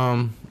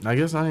 I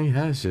guess I ain't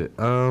had shit.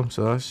 So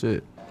that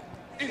shit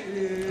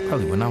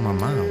probably went out my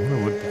mind. I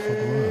wonder what the fuck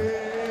it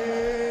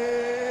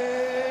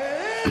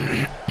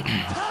was.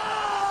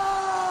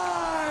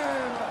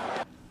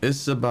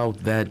 It's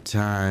about that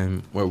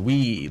time where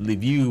we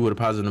leave you with a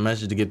positive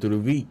message to get through the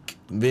week.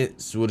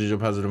 Vince, what is your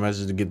positive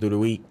message to get through the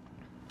week?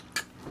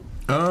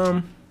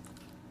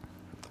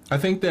 I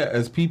think that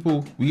as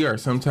people, we are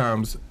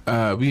sometimes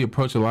we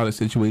approach a lot of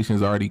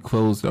situations already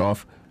closed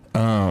off.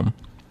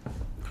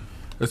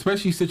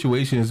 especially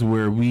situations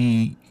where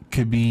we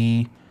could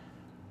be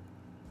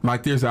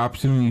like there's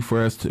opportunity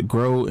for us to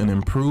grow and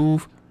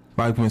improve.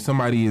 Like when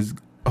somebody is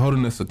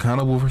holding us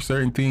accountable for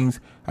certain things,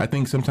 I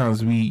think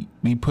sometimes we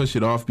push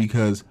it off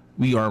because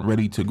we aren't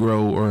ready to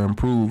grow or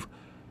improve.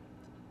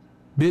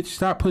 Bitch,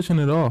 stop pushing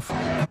it off.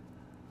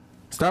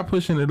 Stop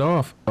pushing it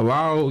off.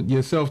 Allow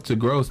yourself to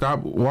grow. Stop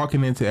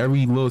walking into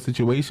every little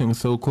situation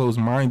so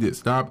close-minded.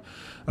 Stop,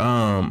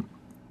 I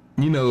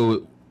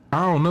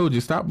don't know,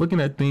 just stop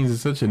looking at things in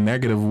such a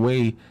negative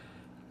way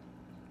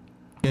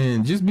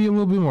and just be a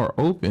little bit more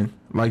open.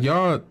 Like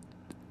y'all,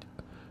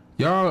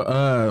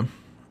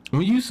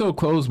 when you so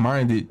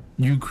close-minded,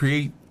 you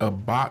create a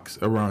box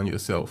around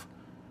yourself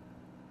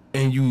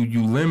and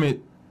you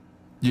limit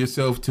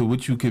yourself to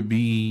what you could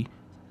be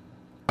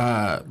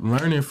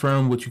learning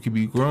from, what you could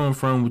be growing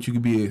from, what you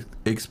could be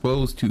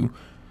exposed to.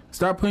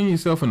 Stop putting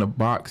yourself in a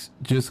box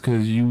just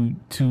because you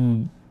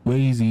too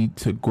lazy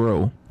to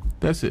grow.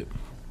 That's it.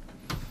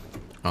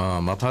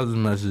 My positive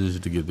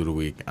message to get through the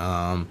week.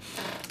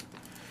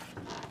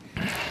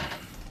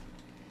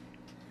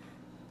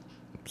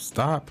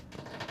 Stop.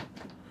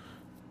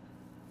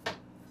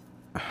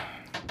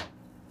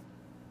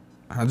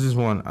 Like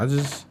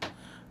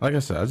I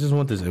said, I just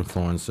want this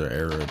influencer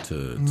era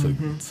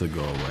to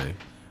go away.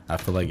 I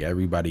feel like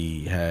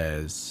everybody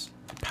has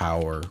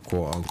power,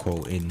 quote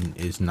unquote, and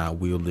is not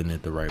wielding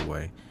it the right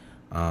way.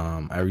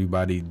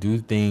 Everybody do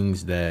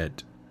things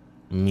that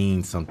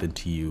mean something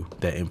to you,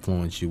 that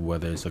influence you,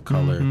 whether it's a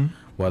color,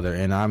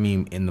 and I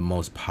mean in the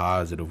most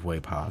positive way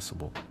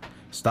possible.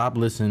 Stop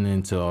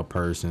listening to a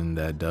person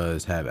that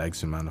does have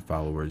X amount of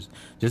followers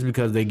just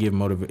because they give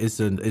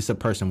motivation. It's a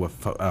person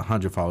with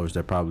 100 followers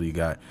that probably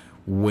got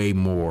way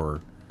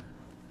more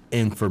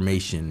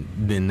information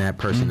than that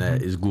person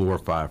that is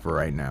glorified for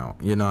right now.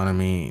 You know what I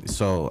mean?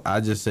 So I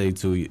just say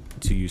to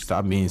you,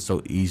 stop being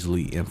so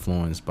easily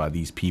influenced by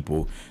these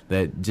people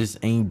that just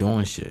ain't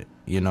doing shit.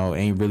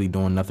 Ain't really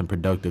doing nothing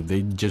productive.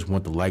 They just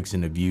want the likes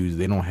and the views.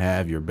 They don't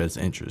have your best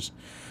interest.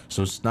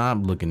 So stop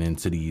looking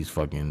into these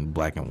fucking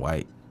black and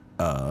white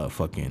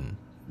fucking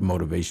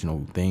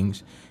motivational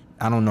things.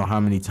 I don't know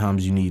how many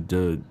times you need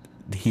to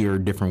hear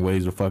different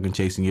ways of fucking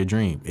chasing your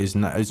dream. It's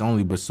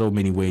only but so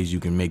many ways you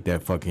can make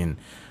that fucking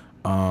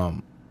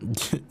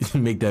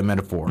make that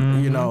metaphor,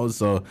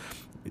 so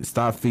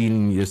stop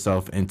feeding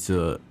yourself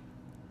into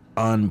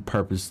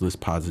unpurposeless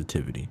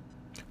positivity.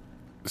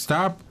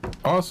 Stop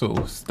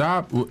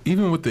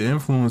even with the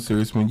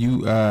influencers when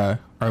you are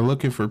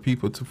looking for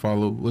people to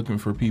follow, looking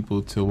for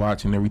people to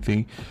watch and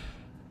everything.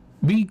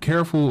 Be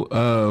careful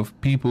of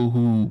people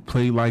who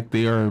play like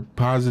they are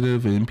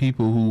positive and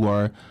people who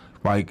are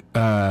like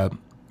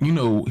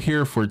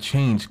here for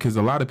change, because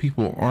a lot of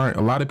people aren't.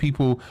 A lot of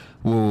people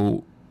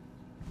will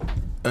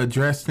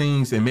address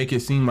things and make it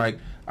seem like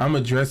I'm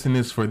addressing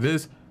this for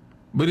this,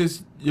 but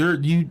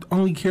you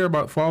only care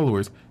about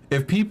followers.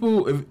 If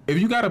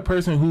you got a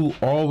person who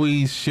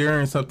always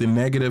sharing something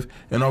negative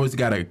and always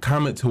got a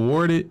comment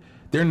toward it,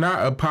 they're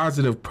not a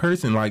positive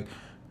person. Like,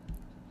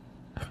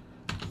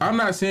 I'm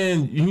not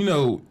saying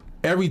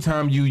every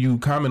time you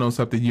comment on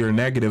something you're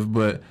negative,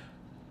 but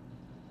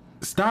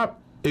stop.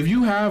 If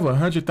you have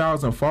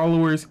 100,000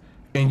 followers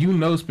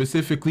and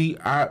specifically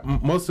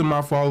most of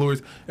my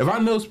followers, if I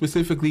know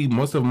specifically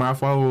most of my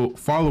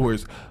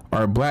followers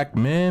are black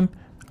men,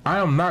 I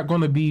am not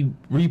going to be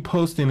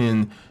reposting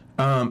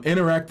and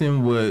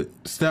interacting with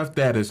stuff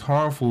that is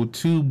harmful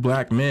to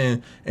black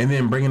men and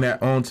then bringing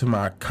that onto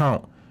my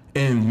account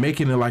and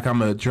making it like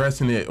I'm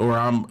addressing it or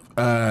I'm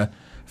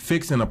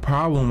fixing a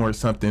problem or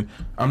something.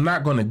 I'm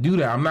not going to do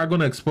that. I'm not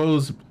going to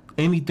expose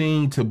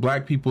anything to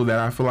black people that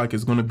I feel like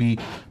is going to be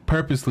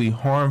purposely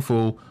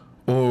harmful,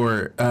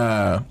 or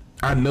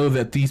I know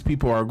that these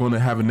people are going to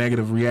have a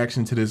negative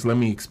reaction to this. Let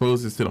me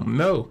expose this to them.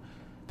 No,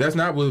 that's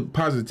not what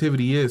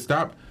positivity is.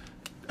 Stop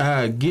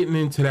getting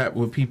into that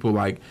with people.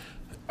 Like,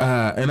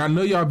 and I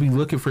know y'all be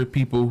looking for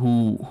people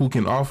who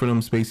can offer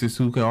them spaces,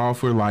 who can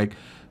offer like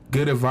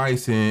good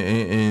advice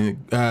and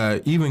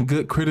even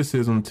good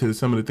criticism to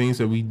some of the things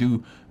that we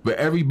do. But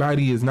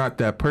everybody is not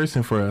that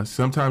person for us.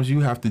 Sometimes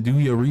you have to do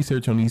your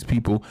research on these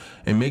people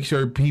and make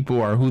sure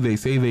people are who they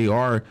say they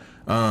are.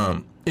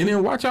 And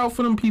then watch out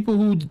for them people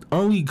who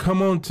only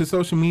come on to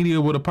social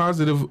media with a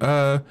positive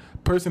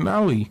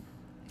personality.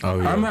 Oh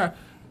yeah.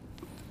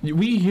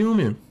 We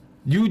human.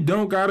 You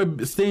don't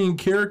gotta stay in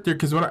character,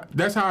 because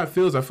that's how it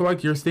feels. I feel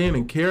like you're staying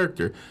in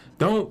character.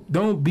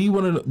 Don't be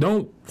one of the,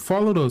 don't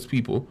follow those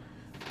people.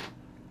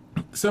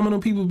 Some of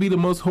them people be the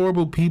most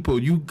horrible people.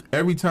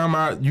 Every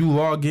time you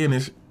log in,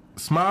 it's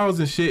smiles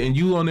and shit, and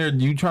you on there,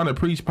 you trying to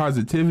preach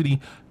positivity,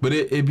 but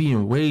it be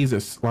in ways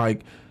that's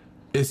like,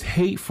 it's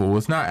hateful.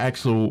 It's not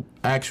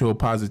actual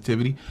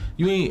positivity.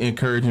 You ain't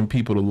encouraging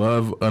people to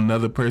love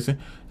another person.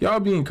 Y'all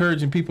be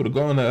encouraging people to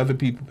go on to other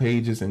people's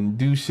pages and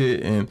do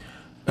shit and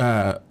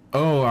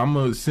I'm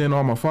gonna send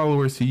all my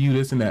followers to you,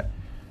 this and that.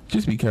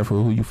 Just be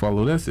careful who you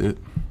follow. That's it.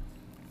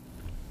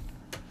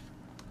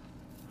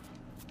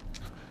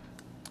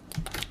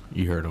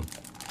 You heard him.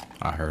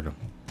 I heard him.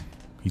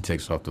 He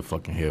takes off the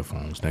fucking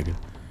headphones, nigga.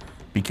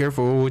 be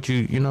careful what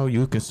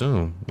you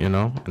consume.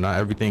 Not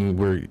everything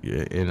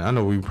and I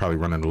know we probably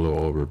running a little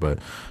over, but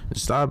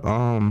stop.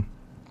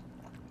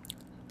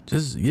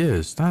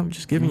 Stop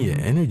just giving your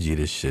energy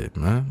to shit,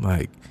 man.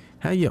 Like,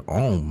 have your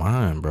own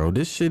mind, bro.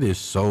 This shit is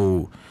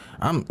so.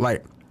 I'm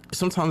like,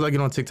 sometimes I get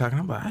on TikTok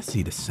and I'm like, I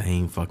see the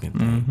same fucking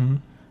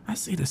thing. I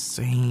see the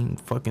same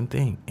fucking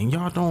thing, and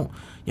y'all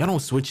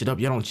don't switch it up.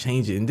 Y'all don't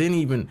change it. And then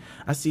even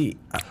I see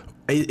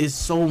it's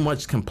so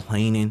much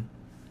complaining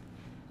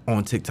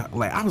on TikTok.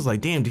 Like, I was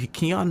like, damn,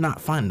 can y'all not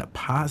find the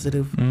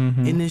positive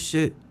in this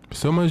shit?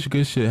 So much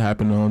good shit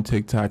happening on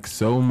TikTok.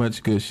 So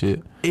much good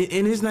shit.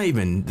 And it's not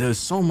even, there's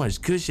so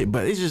much good shit,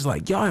 but it's just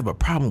like, y'all have a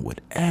problem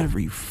with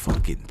every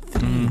fucking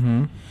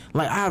thing.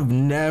 Like, I've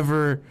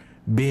never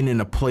been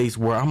in a place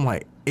where I'm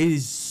like, it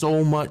is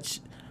so much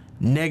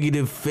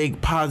negative,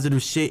 fake,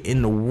 positive shit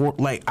in the world.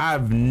 Like,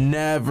 I've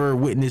never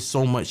witnessed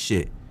so much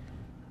shit.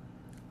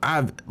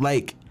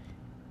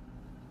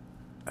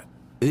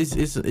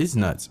 It's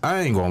nuts. I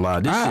ain't gonna lie.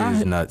 This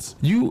shit is nuts.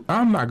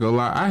 I'm not gonna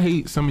lie. I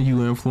hate some of you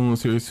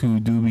influencers who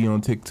do be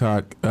on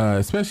TikTok,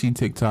 especially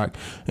TikTok,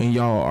 and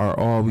y'all are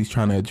always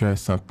trying to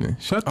address something.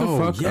 Shut the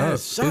fuck up.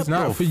 It's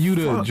not for you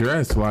to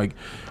address. Like,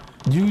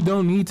 you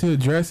don't need to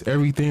address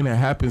everything that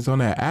happens on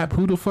that app.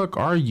 Who the fuck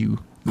are you?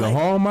 The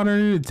hall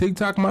monitor, the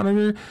TikTok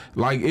monitor?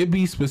 Like, it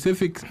be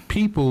specific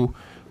people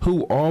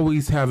who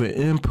always have an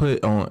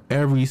input on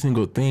every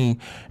single thing,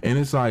 and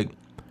it's like,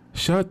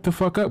 shut the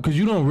fuck up, because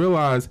you don't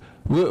realize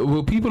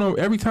what people don't.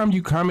 Every time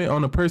you comment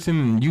on a person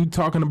and you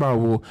talking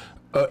about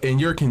and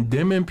you're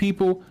condemning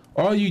people,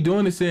 all you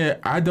doing is saying,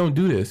 I don't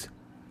do this,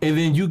 and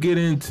then you get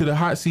into the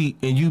hot seat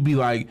and you be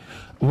like,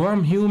 well,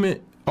 I'm human.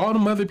 All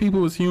them other people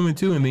was human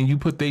too, and then you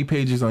put their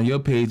pages on your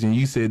page and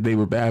you said they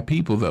were bad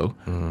people though,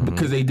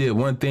 because they did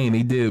one thing.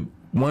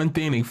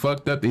 They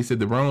fucked up. They said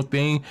the wrong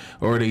thing,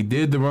 or they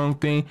did the wrong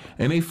thing,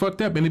 and they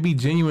fucked up, and it be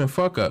genuine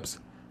fuck ups.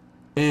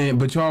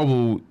 But y'all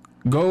will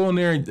go on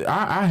there.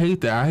 I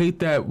hate that. I hate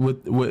that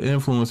with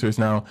influencers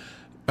now.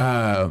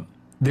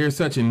 There's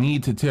such a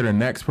need to tear the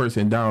next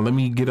person down. Let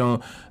me get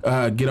on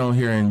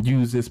here and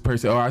use this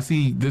person. Oh, I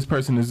see this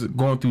person is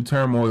going through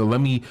turmoil. Let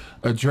me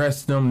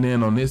address them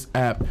then on this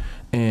app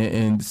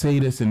and say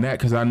this and that,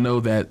 because I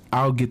know that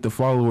I'll get the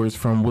followers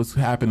from what's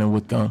happening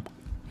with them.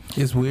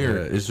 It's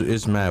weird. Yeah,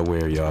 it's mad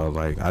weird, y'all.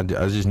 Like, I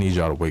just need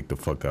y'all to wake the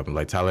fuck up.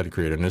 Like, Tyler the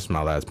Creator, and this is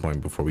my last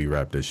point before we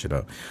wrap this shit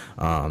up.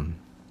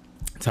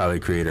 Tyler the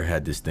Creator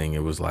had this thing.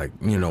 It was like,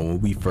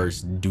 when we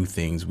first do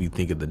things, we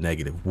think of the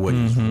negative. What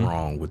is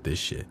wrong with this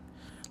shit?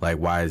 Like,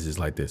 why is this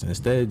like this?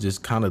 Instead,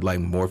 just kind of like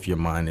morph your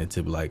mind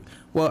into like,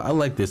 well, I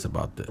like this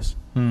about this.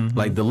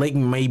 Like, the lake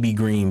may be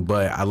green,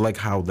 but I like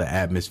how the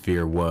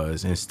atmosphere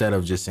was. Instead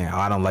of just saying, oh,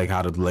 I don't like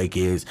how the lake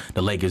is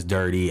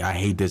dirty, I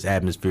hate this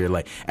atmosphere.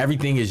 Like,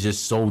 everything is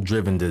just so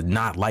driven to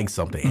not like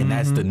something. And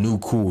that's the new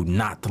cool,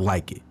 not to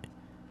like it.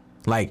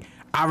 Like,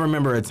 I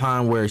remember a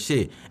time where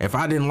shit, if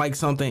I didn't like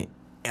something,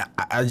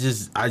 you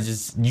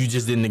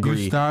just didn't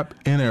agree. You stop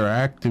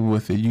interacting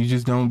with it. You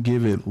just don't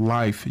give it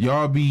life.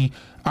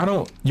 I'm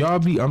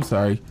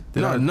sorry.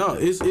 No,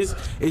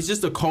 it's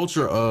just a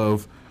culture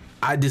of,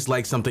 I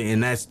dislike something,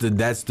 and that's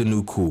the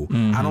new cool.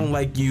 I don't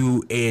like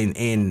you,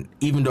 and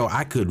even though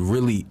I could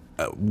really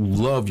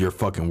love your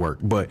fucking work,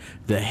 but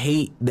the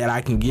hate that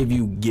I can give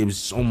you gives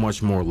so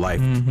much more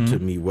life to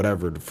me.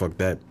 Whatever the fuck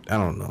that, I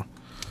don't know.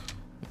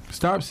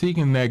 Stop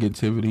seeking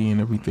negativity and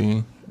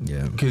everything.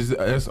 Yeah, because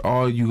that's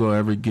all you gonna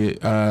ever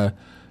get.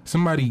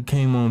 Somebody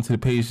came on to the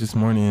page this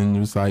morning and it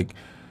was like,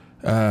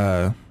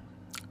 it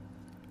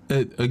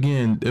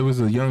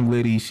was a young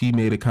lady. She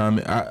made a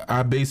comment.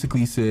 I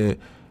basically said,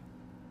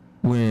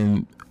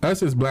 when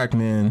us as black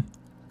men,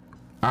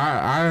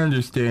 I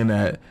understand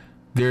that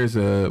there's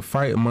a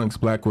fight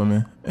amongst black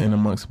women and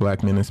amongst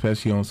black men,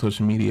 especially on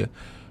social media.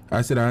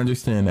 I said, I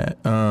understand that.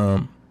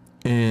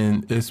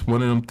 And it's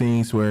one of them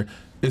things where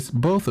it's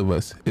both of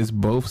us. It's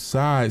both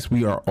sides.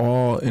 We are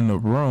all in the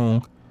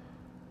wrong.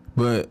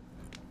 But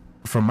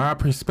from my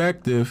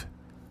perspective,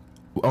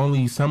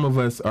 only some of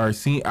us are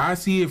seen. I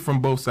see it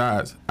from both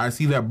sides. I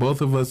see that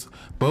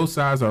both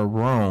sides are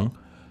wrong.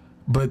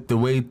 But the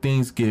way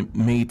things get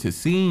made to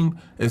seem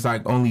is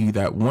like only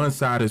that one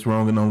side is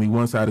wrong and only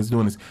one side is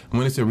doing this.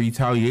 When it's a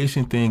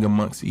retaliation thing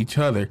amongst each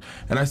other.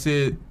 And I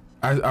said,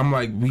 I'm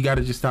like, we got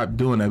to just stop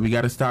doing that. We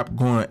got to stop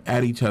going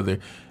at each other.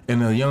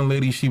 And the young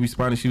lady, she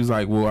responded, she was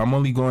like, well, I'm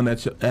only going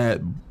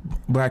at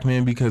black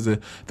men because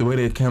of the way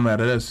they come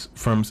at us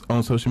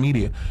on social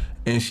media.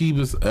 And she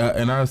was,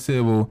 and I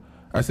said,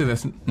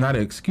 that's not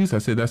an excuse. I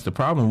said, that's the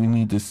problem. We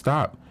need to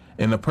stop.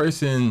 And the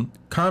person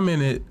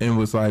commented and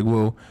was like,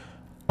 well,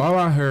 all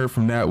I heard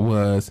from that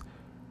was,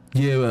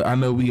 yeah, I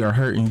know we are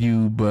hurting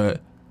you,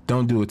 but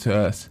don't do it to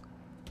us.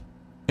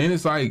 And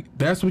it's like,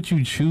 that's what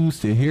you choose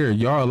to hear.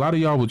 Y'all, a lot of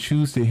y'all will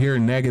choose to hear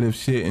negative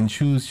shit and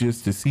choose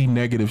just to see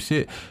negative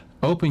shit.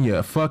 Open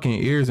your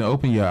fucking ears and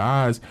open your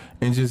eyes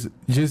and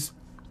just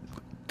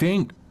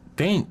think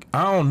think.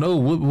 I don't know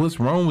what's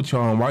wrong with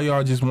y'all and why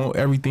y'all just want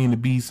everything to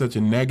be such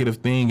a negative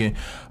thing. And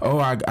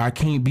I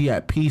can't be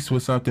at peace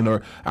with something,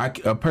 or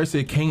a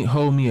person can't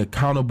hold me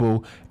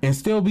accountable and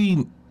still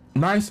be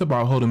nice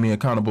about holding me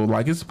accountable.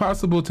 Like, it's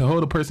possible to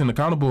hold a person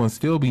accountable and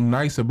still be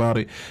nice about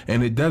it,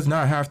 and it does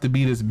not have to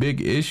be this big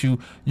issue.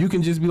 You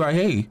can just be like,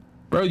 hey,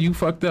 bro, you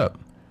fucked up.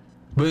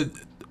 But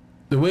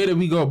the way that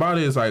we go about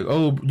it is like,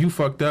 oh, you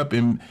fucked up,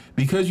 and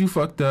because you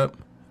fucked up,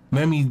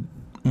 let me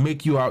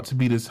make you out to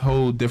be this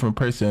whole different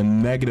person, a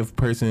negative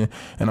person,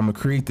 and I'm gonna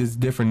create this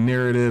different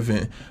narrative,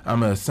 and I'm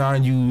gonna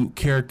assign you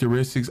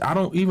characteristics. I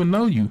don't even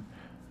know you.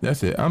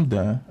 That's it. I'm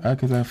done.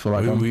 Because I feel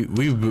like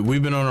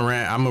we've been on a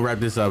rant. I'm gonna wrap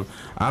this up.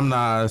 I'm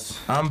Nas.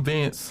 I'm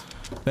Vince.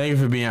 Thank you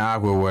for being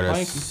awkward with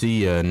us.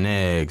 See ya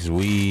next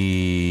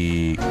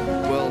week.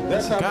 Well,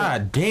 That's how.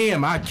 God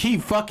damn, I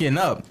keep fucking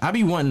up. I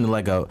be wanting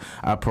like a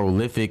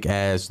prolific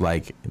ass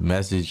like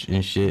message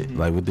and shit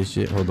like with this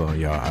shit. Hold on,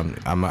 y'all.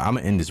 I'm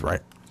gonna end this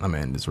right.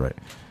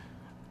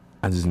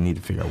 I just need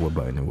to figure out what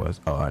button it was.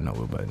 Oh, I know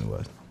what button it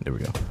was. There we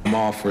go. I'm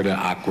all for the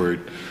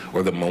awkward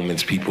or the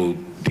moments people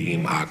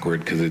deem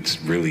awkward because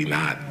it's really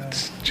not.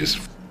 It's just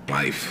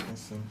life.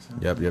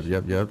 Yep.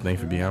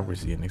 Thanks for being awkward.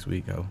 See you next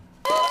week, yo.